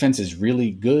Niners defense is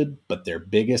really good, but their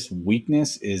biggest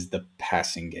weakness is the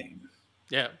passing game.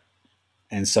 yeah,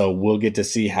 And so we'll get to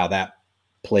see how that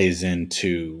plays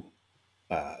into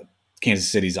uh, Kansas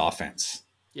City's offense,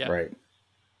 yeah, right?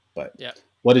 But yeah.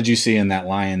 what did you see in that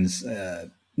Lions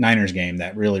Niners game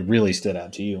that really, really stood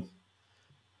out to you?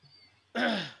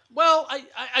 Well,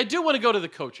 I do want to go to the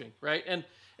coaching, right?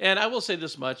 And I will say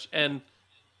this much, and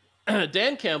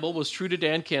Dan Campbell was true to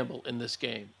Dan Campbell in this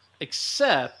game,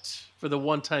 except for the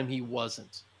one time he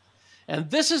wasn't. And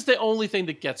this is the only thing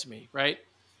that gets me, right?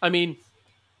 I mean,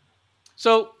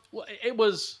 so it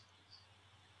was,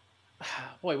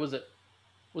 boy, was it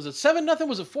 7-0?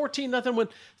 Was it 14-0 when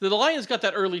the Lions got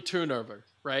that early turnover,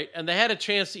 right? And they had a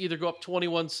chance to either go up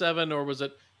 21-7 or was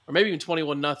it, or maybe even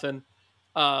 21-0.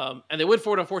 And they went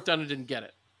for it on fourth down and didn't get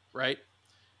it, right?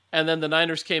 And then the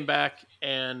Niners came back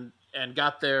and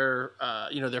got their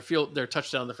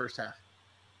touchdown in the first half.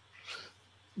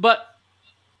 But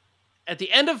at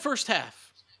the end of first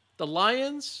half, the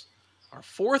Lions are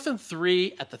 4th and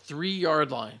 3 at the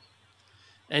 3-yard line.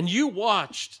 And you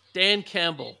watched Dan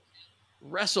Campbell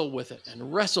wrestle with it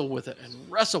and wrestle with it and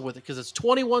wrestle with it because it's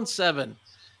 21-7.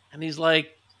 And he's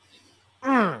like,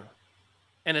 "Ugh."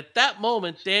 And at that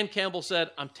moment, Dan Campbell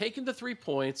said, I'm taking the 3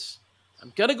 points.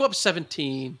 I'm going to go up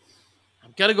 17.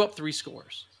 I'm going to go up 3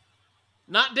 scores.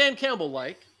 Not Dan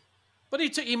Campbell-like, but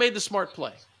he made the smart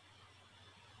play.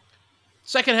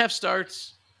 Second half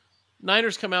starts.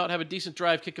 Niners come out, have a decent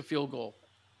drive, kick a field goal.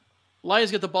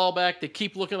 Lions get the ball back. They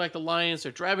keep looking like the Lions.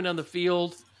 They're driving down the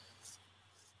field.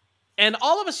 And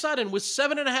all of a sudden, with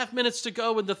 7.5 minutes to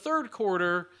go in the third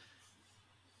quarter,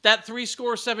 that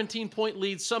 3-score, 17-point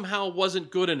lead somehow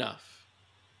wasn't good enough.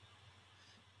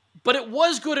 But it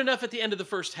was good enough at the end of the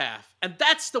first half. And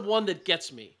that's the one that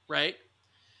gets me, right?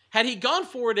 Had he gone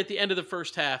for it at the end of the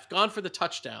first half, gone for the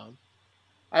touchdown,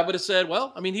 I would have said,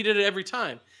 well, I mean, he did it every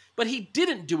time. But he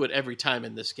didn't do it every time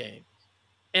in this game.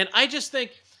 And I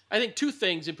think 2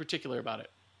 things in particular about it.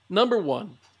 Number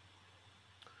one,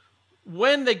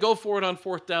 when they go for it on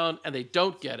fourth down and they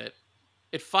don't get it,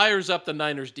 it fires up the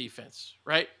Niners defense,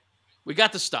 right? We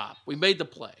got the stop. We made the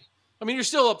play. I mean, you're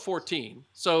still up 14,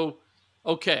 so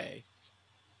okay.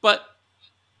 But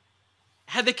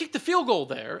had they kicked the field goal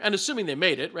there, and assuming they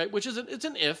made it, right, which is it's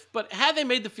an if, but had they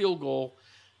made the field goal,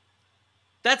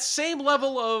 that same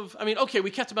level of, I mean, okay,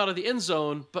 we kept them out of the end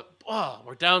zone, but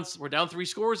we're down 3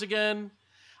 scores again.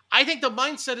 I think the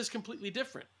mindset is completely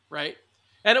different, right?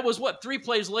 And it was 3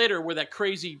 plays later where the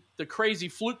crazy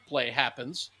fluke play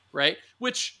happens, right?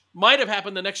 Which might have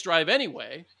happened the next drive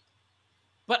anyway.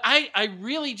 But I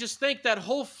really just think that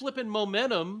whole flipping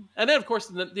momentum, and then of course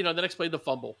the next play, the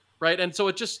fumble, right? And so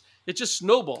it just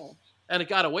snowballed and it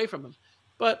got away from him.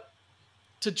 But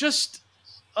to just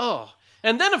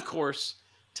and then of course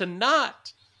to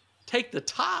not take the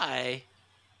tie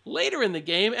later in the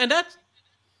game, and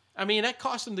that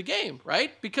cost them the game,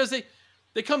 right? Because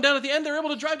they come down at the end, they're able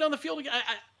to drive down the field again.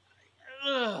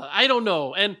 I don't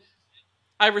know. And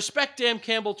I respect Dan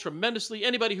Campbell tremendously.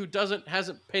 Anybody who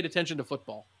hasn't paid attention to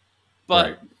football.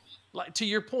 But like, to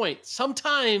your point,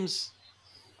 sometimes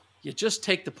you just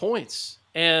take the points.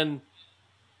 And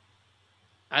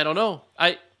I don't know.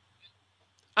 I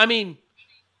mean,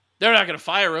 they're not going to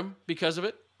fire him because of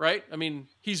it, right? I mean,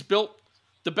 he's built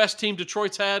the best team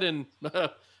Detroit's had in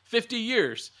 50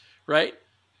 years, right?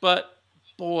 But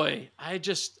boy, I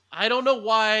don't know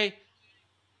why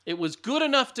it was good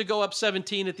enough to go up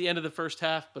 17 at the end of the first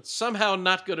half, but somehow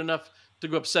not good enough to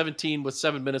go up 17 with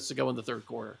 7 minutes to go in the third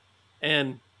quarter.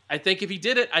 And I think if he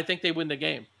did it, I think they win the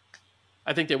game.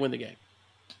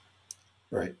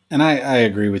 Right. And I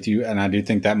agree with you. And I do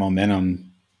think that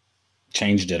momentum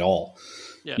changed it all.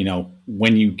 Yeah.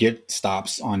 When you get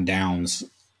stops on downs,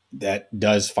 that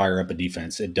does fire up a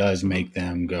defense. It does make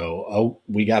them go, oh,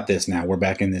 we got this now. We're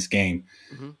back in this game.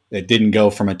 Mm-hmm. It didn't go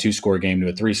from a 2-score game to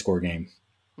a 3-score game.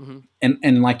 Mm-hmm.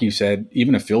 And like you said,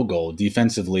 even a field goal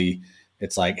defensively,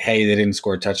 it's like, hey, they didn't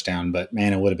score a touchdown, but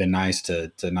man, it would have been nice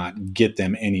to not get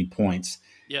them any points.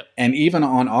 Yep. And even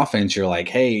on offense, you're like,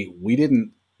 hey, we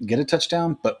didn't get a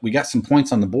touchdown, but we got some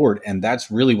points on the board. And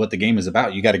that's really what the game is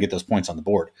about. You got to get those points on the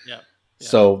board. Yeah.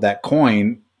 So that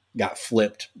coin got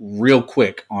flipped real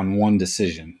quick on one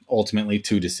decision, ultimately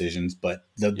 2 decisions. But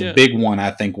the big one,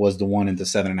 I think, was the one at the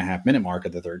 7.5 minute mark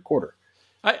of the third quarter.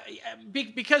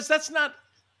 Because that's not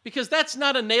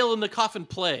a nail in the coffin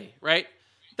play, right?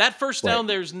 That first down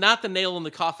there's not the nail in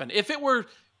the coffin. If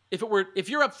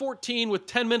you're up 14 with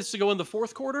 10 minutes to go in the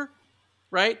fourth quarter,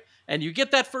 right? And you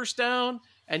get that first down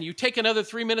and you take another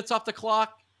 3 minutes off the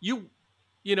clock,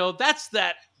 that's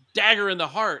that dagger in the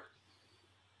heart.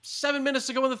 7 minutes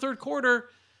to go in the third quarter,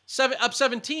 up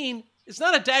 17. It's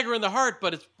not a dagger in the heart,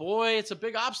 but it's a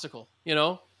big obstacle,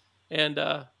 And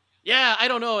I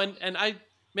don't know. And I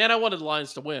wanted the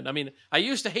Lions to win. I mean, I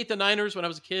used to hate the Niners when I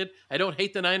was a kid. I don't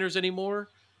hate the Niners anymore.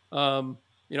 I'm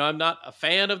not a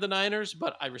fan of the Niners,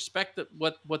 but I respect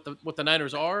what the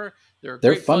Niners are. They're a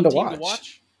great fun team to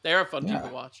watch. They are a fun team to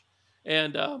watch.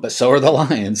 And But so are the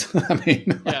Lions. I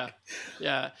mean, yeah,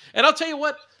 yeah. And I'll tell you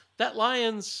what, that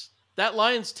Lions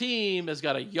team has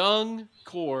got a young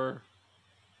core.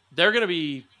 They're going to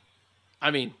be,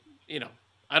 I mean,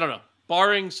 I don't know,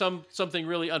 barring something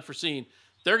really unforeseen,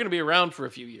 they're going to be around for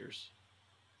a few years.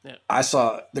 Yeah. I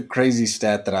saw the crazy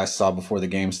stat that I saw before the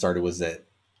game started was that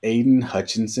Aiden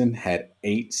Hutchinson had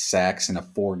 8 sacks in a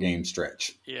 4-game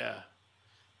stretch. Yeah.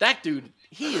 That dude,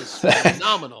 he is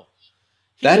phenomenal.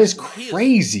 That is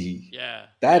crazy. Yeah.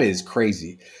 That is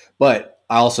crazy. But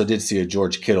I also did see a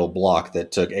George Kittle block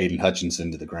that took Aiden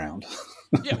Hutchinson to the ground.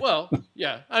 Yeah, well,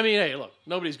 yeah. I mean, hey, look,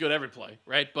 nobody's good every play,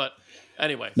 right? But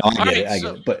anyway. No, I get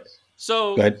it. But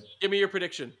so go ahead. Give me your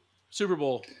prediction. Super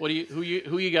Bowl. Who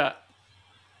you got?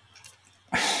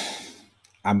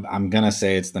 I'm gonna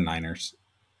say it's the Niners.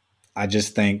 I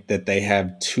just think that they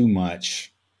have too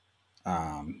much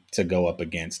to go up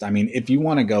against. I mean, if you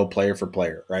want to go player for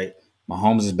player, right?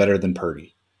 Mahomes is better than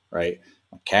Purdy, right?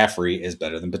 McCaffrey is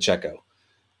better than Pacheco.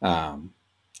 I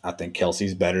think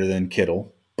Kelsey's better than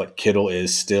Kittle, but Kittle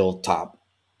is still top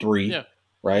 3,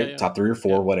 right? Yeah. Top 3 or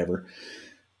 4, whatever.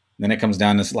 Then it comes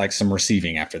down to like some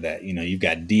receiving after that. You've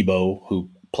got Debo who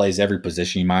plays every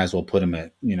position. You might as well put him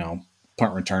at,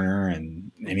 punt returner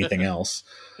and anything else.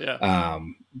 Yeah.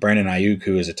 Brandon Ayuk,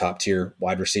 who is a top tier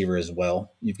wide receiver as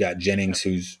well. You've got Jennings,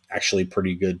 who's actually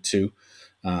pretty good too.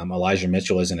 Elijah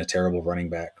Mitchell isn't a terrible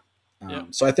running back.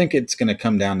 So I think it's going to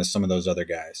come down to some of those other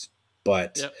guys.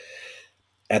 But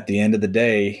at the end of the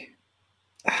day,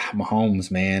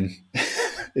 Mahomes, man,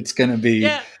 it's going to be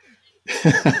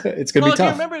it's going to be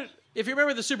tough. If you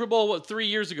remember the Super Bowl 3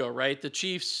 years ago, right? The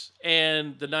Chiefs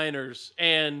and the Niners,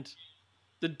 and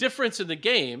the difference in the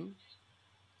game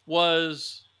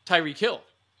was Tyreek Hill,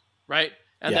 right?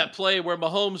 And that play where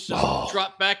Mahomes just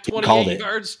dropped back 28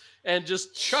 yards and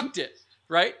just chucked it,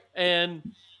 right? And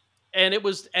it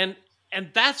was and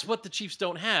that's what the Chiefs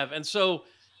don't have. And so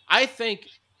I think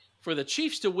for the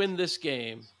Chiefs to win this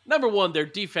game, number one, their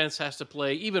defense has to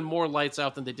play even more lights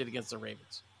out than they did against the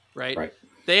Ravens, right?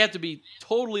 They have to be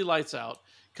totally lights out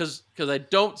because I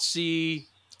don't see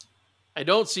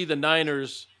the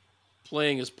Niners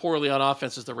playing as poorly on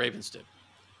offense as the Ravens did.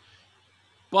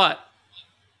 But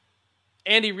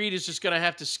Andy Reid is just going to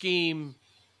have to scheme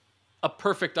a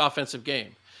perfect offensive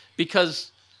game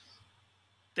because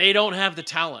they don't have the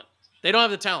talent. They've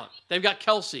got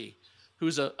Kelsey,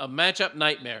 who's a matchup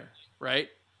nightmare, right?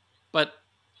 But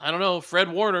I don't know,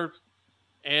 Fred Warner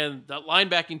and that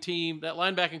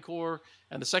linebacking core,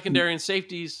 and the secondary and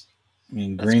safeties. I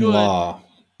mean, Greenlaw,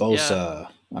 Bosa.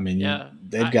 I mean,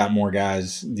 they've got more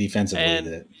guys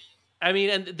defensively.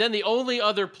 And then the only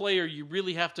other player you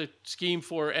really have to scheme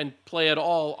for and play at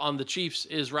all on the Chiefs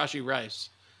is Rashee Rice,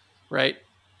 right?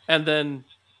 And then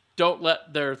don't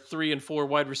let their 3 and 4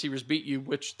 wide receivers beat you,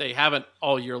 which they haven't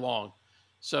all year long.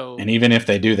 So, and even if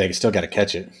they do, they still got to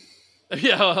catch it.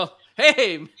 Yeah. Well,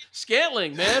 hey,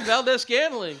 Scantling, man, Valdez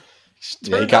Scantling.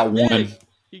 Yeah, he got one.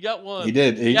 He got one. He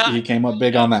did. He came up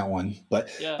big on that one. But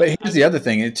here's the other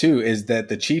thing too, is that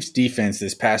the Chiefs defense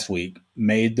this past week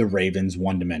made the Ravens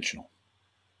one-dimensional.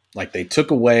 Like they took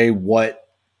away what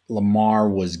Lamar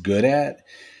was good at.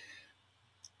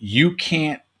 You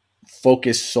can't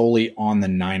focus solely on the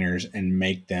Niners and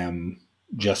make them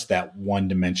just that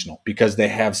one-dimensional because they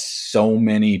have so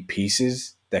many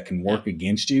pieces that can work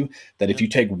against you that if you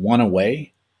take one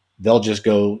away, they'll just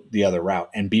go the other route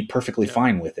and be perfectly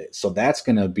fine with it. So that's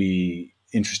going to be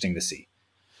interesting to see.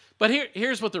 But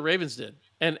here's what the Ravens did.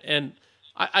 And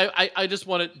I just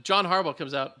wanted – John Harbaugh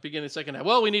comes out beginning of the second half.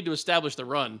 Well, we need to establish the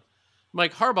run. I'm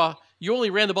like, Harbaugh, you only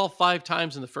ran the ball 5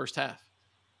 times in the first half.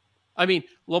 I mean,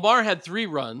 Lamar had 3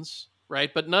 runs,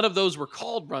 right? But none of those were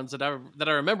called runs that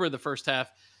I remember in the first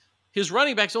half. His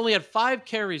running backs only had 5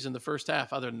 carries in the first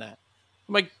half other than that.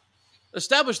 I'm like,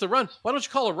 establish the run. Why don't you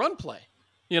call a run play?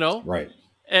 Right.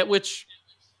 At which,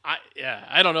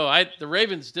 I don't know. The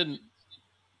Ravens didn't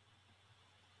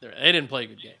play a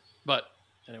good game. But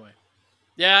anyway,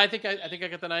 I think I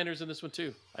got the Niners in this one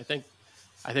too. I think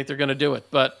they're going to do it.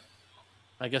 But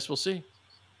I guess we'll see.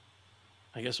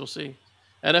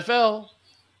 NFL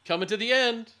coming to the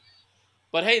end.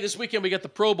 But hey, this weekend we got the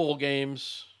Pro Bowl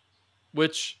games,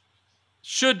 which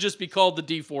should just be called the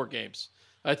D4 games.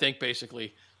 I think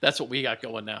basically that's what we got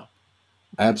going now.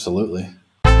 Absolutely.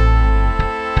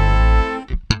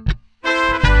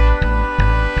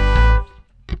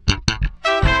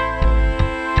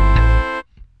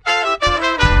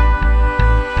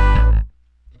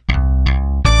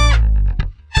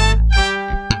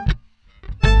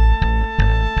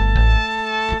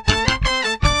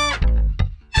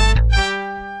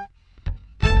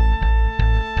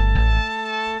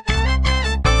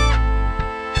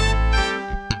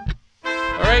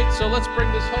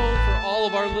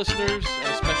 listeners,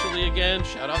 and especially again,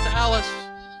 shout out to Alice.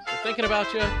 We're thinking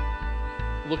about you.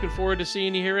 Looking forward to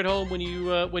seeing you here at home when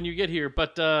you get here.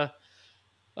 But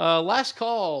last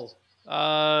call.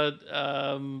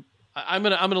 I'm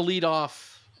gonna lead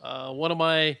off. One of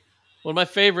my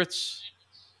favorites,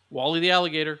 Wally the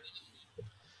alligator.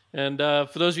 And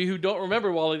for those of you who don't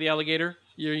remember Wally the alligator,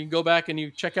 you can go back and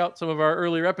you check out some of our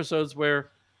earlier episodes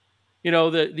where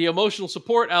the emotional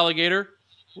support alligator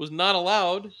was not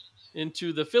allowed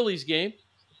into the Phillies game,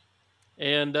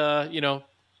 and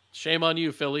shame on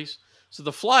you, Phillies. So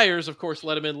the Flyers, of course,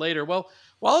 let him in later. Well,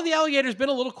 Wally the alligator's been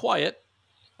a little quiet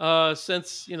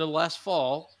since last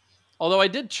fall. Although I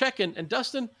did check and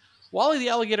Dustin, Wally the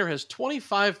alligator has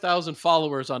 25,000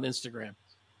 followers on Instagram.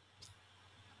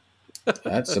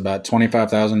 That's about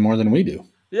 25,000 more than we do.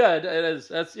 Yeah, it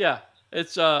is.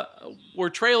 It's we're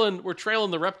trailing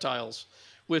the reptiles,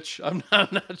 which I'm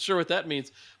not sure what that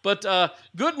means. But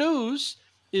good news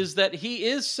is that he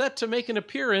is set to make an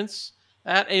appearance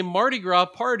at a Mardi Gras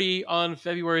party on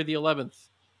February the 11th.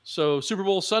 So Super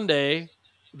Bowl Sunday,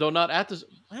 though not at this.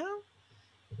 Well,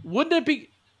 wouldn't it be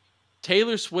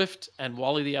Taylor Swift and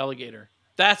Wally the alligator?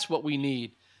 That's what we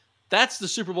need. That's the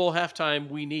Super Bowl halftime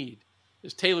we need.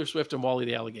 Is Taylor Swift and Wally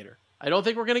the alligator. I don't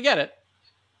think we're going to get it,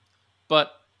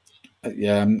 but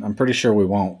yeah, I'm pretty sure we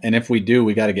won't. And if we do,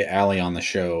 we got to get Allie on the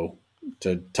show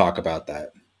to talk about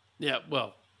that. Yeah,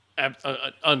 well,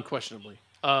 unquestionably.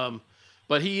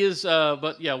 But he is.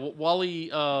 But yeah, Wally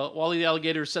the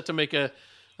alligator is set to make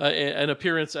an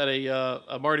appearance at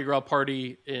a Mardi Gras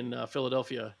party in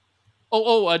Philadelphia.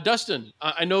 Dustin,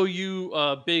 I know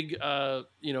you big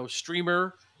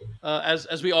streamer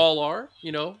as we all are.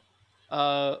 The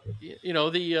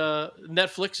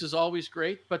Netflix is always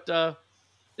great, but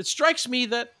it strikes me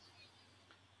that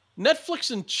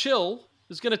Netflix and chill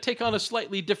is going to take on a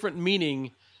slightly different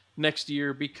meaning next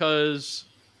year because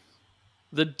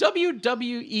the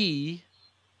WWE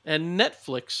and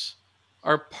Netflix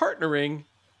are partnering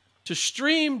to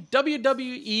stream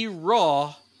WWE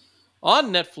Raw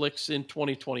on Netflix in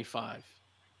 2025.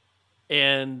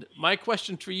 And my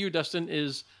question for you, Dustin,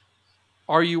 is,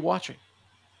 are you watching?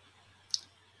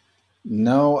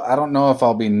 No, I don't know if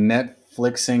I'll be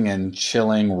Netflixing and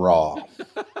chilling Raw.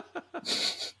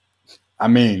 I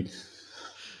mean,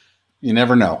 you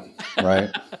never know, right?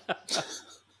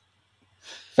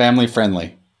 Family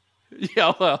friendly.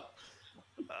 Yeah, well,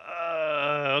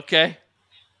 okay.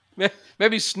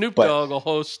 Maybe Snoop Dogg will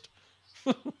host.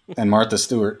 And Martha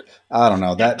Stewart. I don't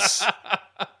know. That's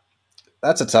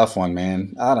a tough one,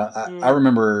 man. I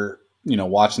remember,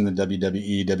 watching the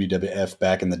WWE, WWF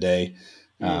back in the day.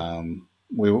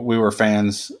 We were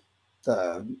fans,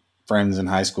 friends in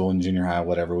high school and junior high,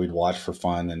 whatever. We'd watch for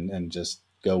fun and just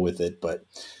go with it. But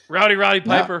Rowdy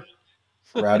Piper.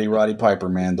 Rowdy Piper,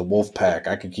 man. The Wolf Pack.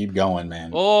 I could keep going,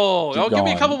 man. Give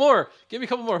me a couple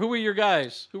more. Who were your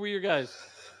guys?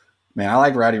 Man, I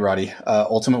like Rowdy.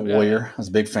 Ultimate Warrior. I was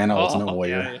a big fan of Ultimate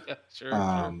Warrior. Yeah. Sure.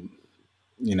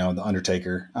 The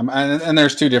Undertaker. And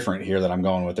there's two different here that I'm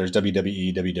going with. There's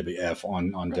WWE, WWF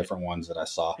on different ones that I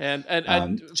saw. And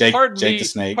Jake the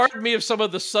Snake. Pardon me if some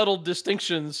of the subtle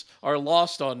distinctions are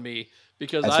lost on me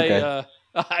because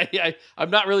I'm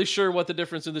not really sure what the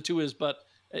difference in the two is, but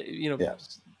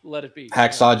let it be.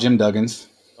 Hacksaw Jim Duggins.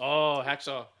 Oh,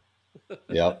 Hacksaw.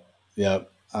 Yep.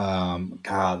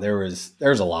 God, there's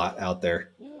a lot out there,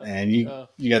 and you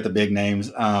got the big names.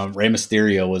 Rey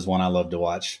Mysterio was one I loved to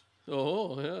watch.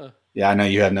 Oh yeah. Yeah, I know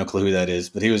you have no clue who that is,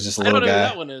 but he was just a little guy. I don't know who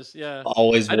that one is. Yeah.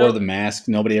 Always wore the mask.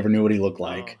 Nobody ever knew what he looked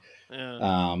like.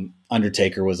 Yeah.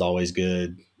 Undertaker was always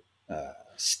good.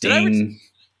 Sting.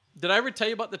 Did I ever tell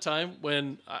you about the time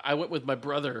when I went with my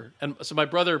brother? And so my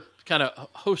brother kind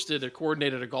of hosted or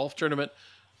coordinated a golf tournament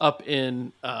up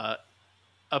in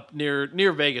up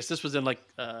near Vegas. This was in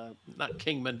not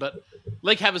Kingman, but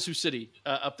Lake Havasu City,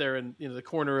 up there in the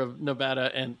corner of Nevada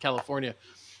and California.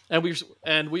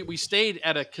 And we stayed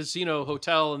at a casino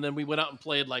hotel, and then we went out and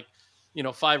played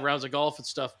 5 rounds of golf and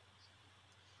stuff.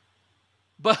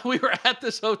 But we were at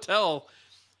this hotel,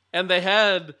 and they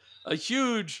had a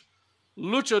huge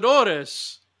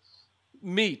luchadores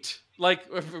meet,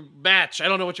 match. I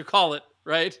don't know what you call it,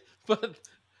 right? But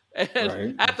at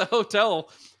the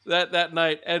hotel that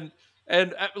night, and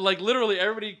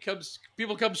literally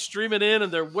people come streaming in,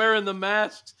 and they're wearing the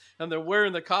masks and they're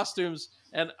wearing the costumes,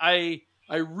 and I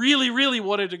really, really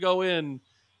wanted to go in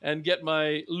and get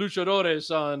my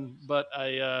luchadores on, but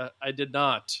I did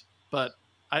not. But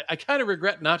I kind of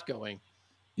regret not going.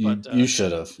 You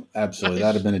should have. Absolutely.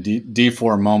 That'd have been a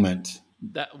D4 moment.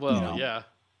 Yeah.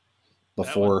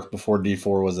 Before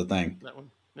D4 was a thing. That one.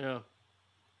 Yeah.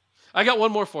 I got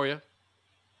one more for you.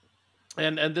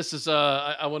 And this is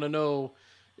I want to know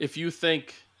if you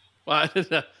think. Well,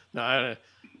 no.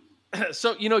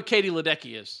 So you know what Katie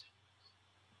Ledecky is,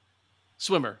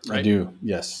 swimmer, I right? do.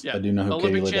 Yes, Yeah, I do know who Katie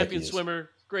Olympic Ledecky champion is. swimmer,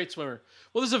 great swimmer.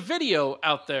 Well, there's a video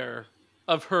out there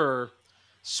of her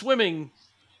swimming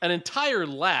an entire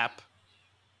lap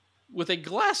with a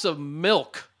glass of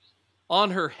milk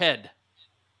on her head.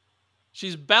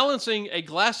 She's balancing a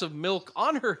glass of milk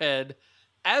on her head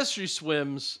as she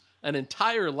swims an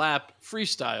entire lap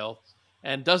freestyle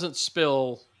and doesn't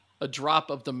spill a drop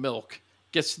of the milk,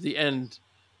 gets to the end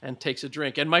and takes a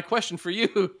drink. And my question for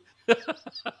you,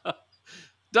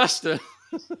 Dustin,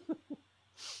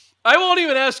 I won't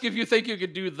even ask if you think you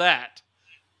could do that.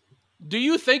 Do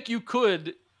you think you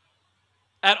could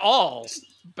at all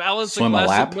balance Swim a a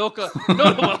glass of lap? milk? No.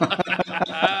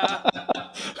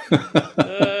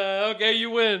 Okay,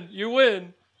 you win. You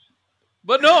win.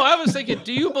 But no, I was thinking,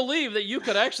 do you believe that you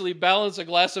could actually balance a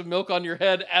glass of milk on your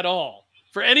head at all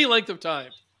for any length of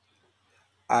time?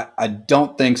 I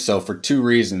don't think so for two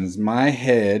reasons. My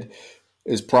head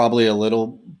is probably a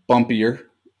little bumpier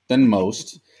than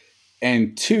most.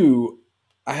 And two,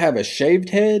 I have a shaved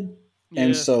head.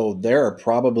 And Yeah, so there are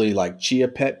probably like chia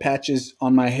pet patches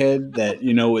on my head that,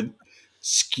 would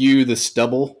skew the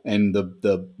stubble and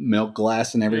the milk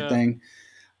glass and yeah, everything.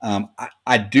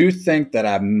 I do think that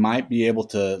I might be able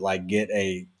to like get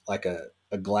a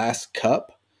glass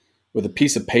cup with a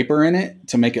piece of paper in it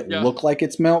to make it yeah. look like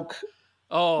it's milk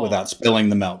Oh, without spilling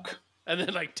the milk. and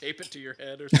then like tape it to your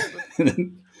head or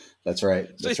something. That's right.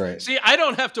 See, That's right. see, I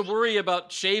don't have to worry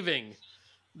about shaving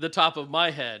the top of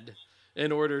my head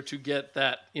in order to get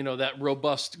that, that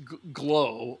robust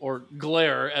glow or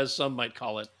glare, as some might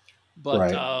call it. But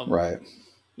Right. Right.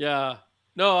 yeah,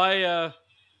 no, I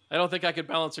don't think I could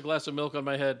balance a glass of milk on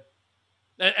my head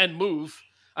and move.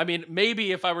 I mean,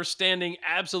 maybe if I were standing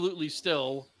absolutely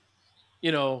still,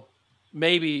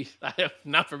 maybe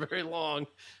not for very long,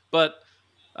 but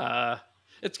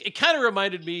it kind of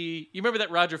reminded me. You remember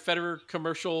that Roger Federer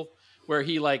commercial where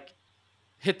he like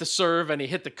hit the serve and he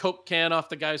hit the Coke can off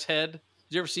the guy's head? Did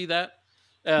you ever see that?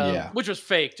 Yeah. Which was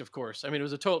faked, of course. I mean, it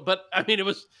was a total, but I mean, it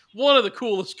was one of the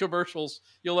coolest commercials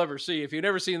you'll ever see. If you've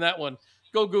never seen that one,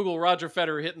 go Google Roger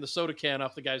Federer hitting the soda can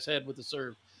off the guy's head with the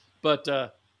serve. But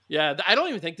yeah, I don't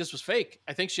even think this was fake.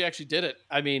 I think she actually did it.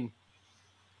 I mean,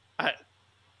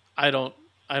 I don't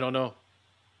know.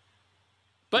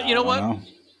 But you know what? Know.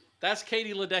 That's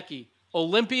Katie Ledecky,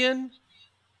 Olympian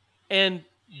and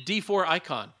D4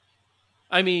 icon.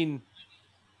 I mean,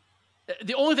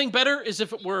 the only thing better is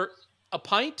if it were a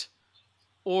pint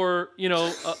or,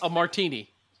 a martini.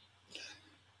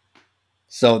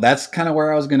 So that's kind of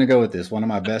where I was going to go with this. One of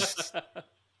my best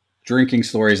drinking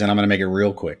stories, and I'm going to make it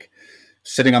real quick.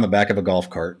 Sitting on the back of a golf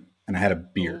cart, and I had a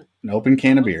beer, an open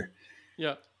can of beer.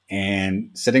 Yeah.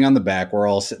 And sitting on the back, we're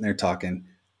all sitting there talking.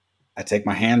 I take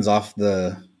my hands off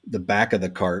the back of the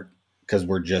cart because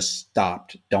we're just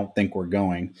stopped. Don't think we're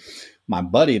going. My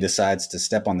buddy decides to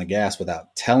step on the gas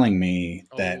without telling me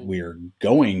that we're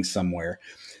going somewhere.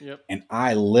 Yep. And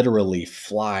I literally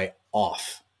fly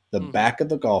off the back of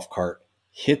the golf cart,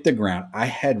 hit the ground. I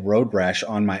had road rash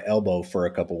on my elbow for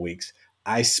a couple weeks.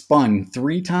 I spun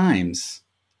 3 times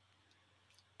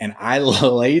and I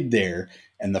laid there.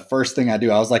 And the first thing I do,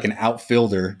 I was like an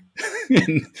outfielder,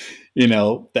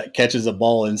 that catches a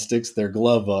ball and sticks their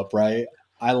glove up, right?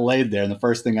 I laid there, and the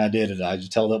first thing I did is I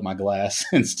just held up my glass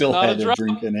and still had a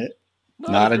drink in it.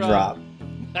 Not a drop.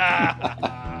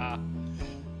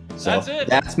 So that's it.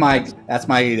 That's my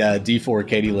D4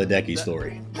 Katie Ledecky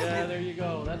story. Yeah, there you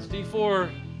go. That's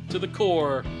D4 to the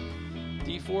core.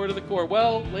 D4 to the core.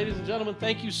 Well, ladies and gentlemen,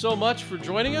 thank you so much for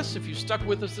joining us. If you stuck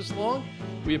with us this long,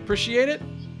 we appreciate it.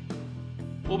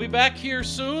 We'll be back here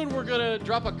soon. We're going to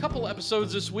drop a couple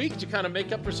episodes this week to kind of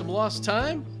make up for some lost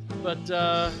time. But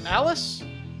Alice,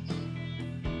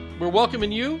 we're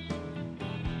welcoming you.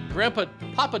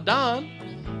 Papa Don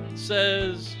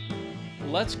says,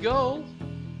 let's go.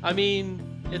 I mean,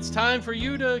 it's time for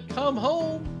you to come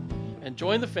home and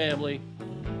join the family.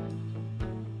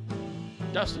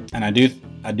 Dustin. And I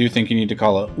do think you need to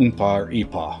call it Oompa or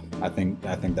Eepaw. I think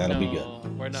that'll be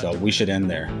good. So we should end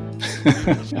there. We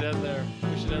should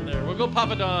end there. We'll go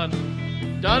Papa Don.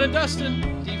 Don and Dustin,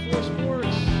 D4 Sports.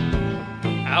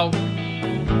 Out.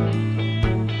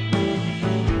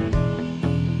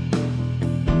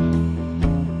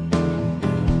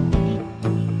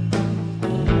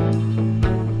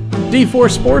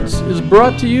 D4 Sports is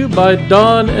brought to you by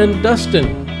Don and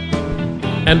Dustin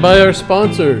and by our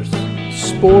sponsors,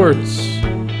 Sports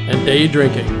and Day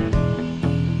Drinking.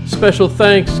 Special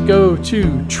thanks go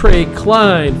to Trey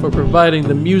Klein for providing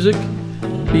the music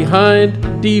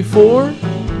behind D4,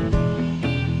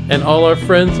 and all our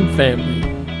friends and family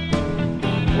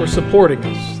for supporting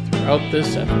us throughout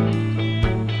this effort.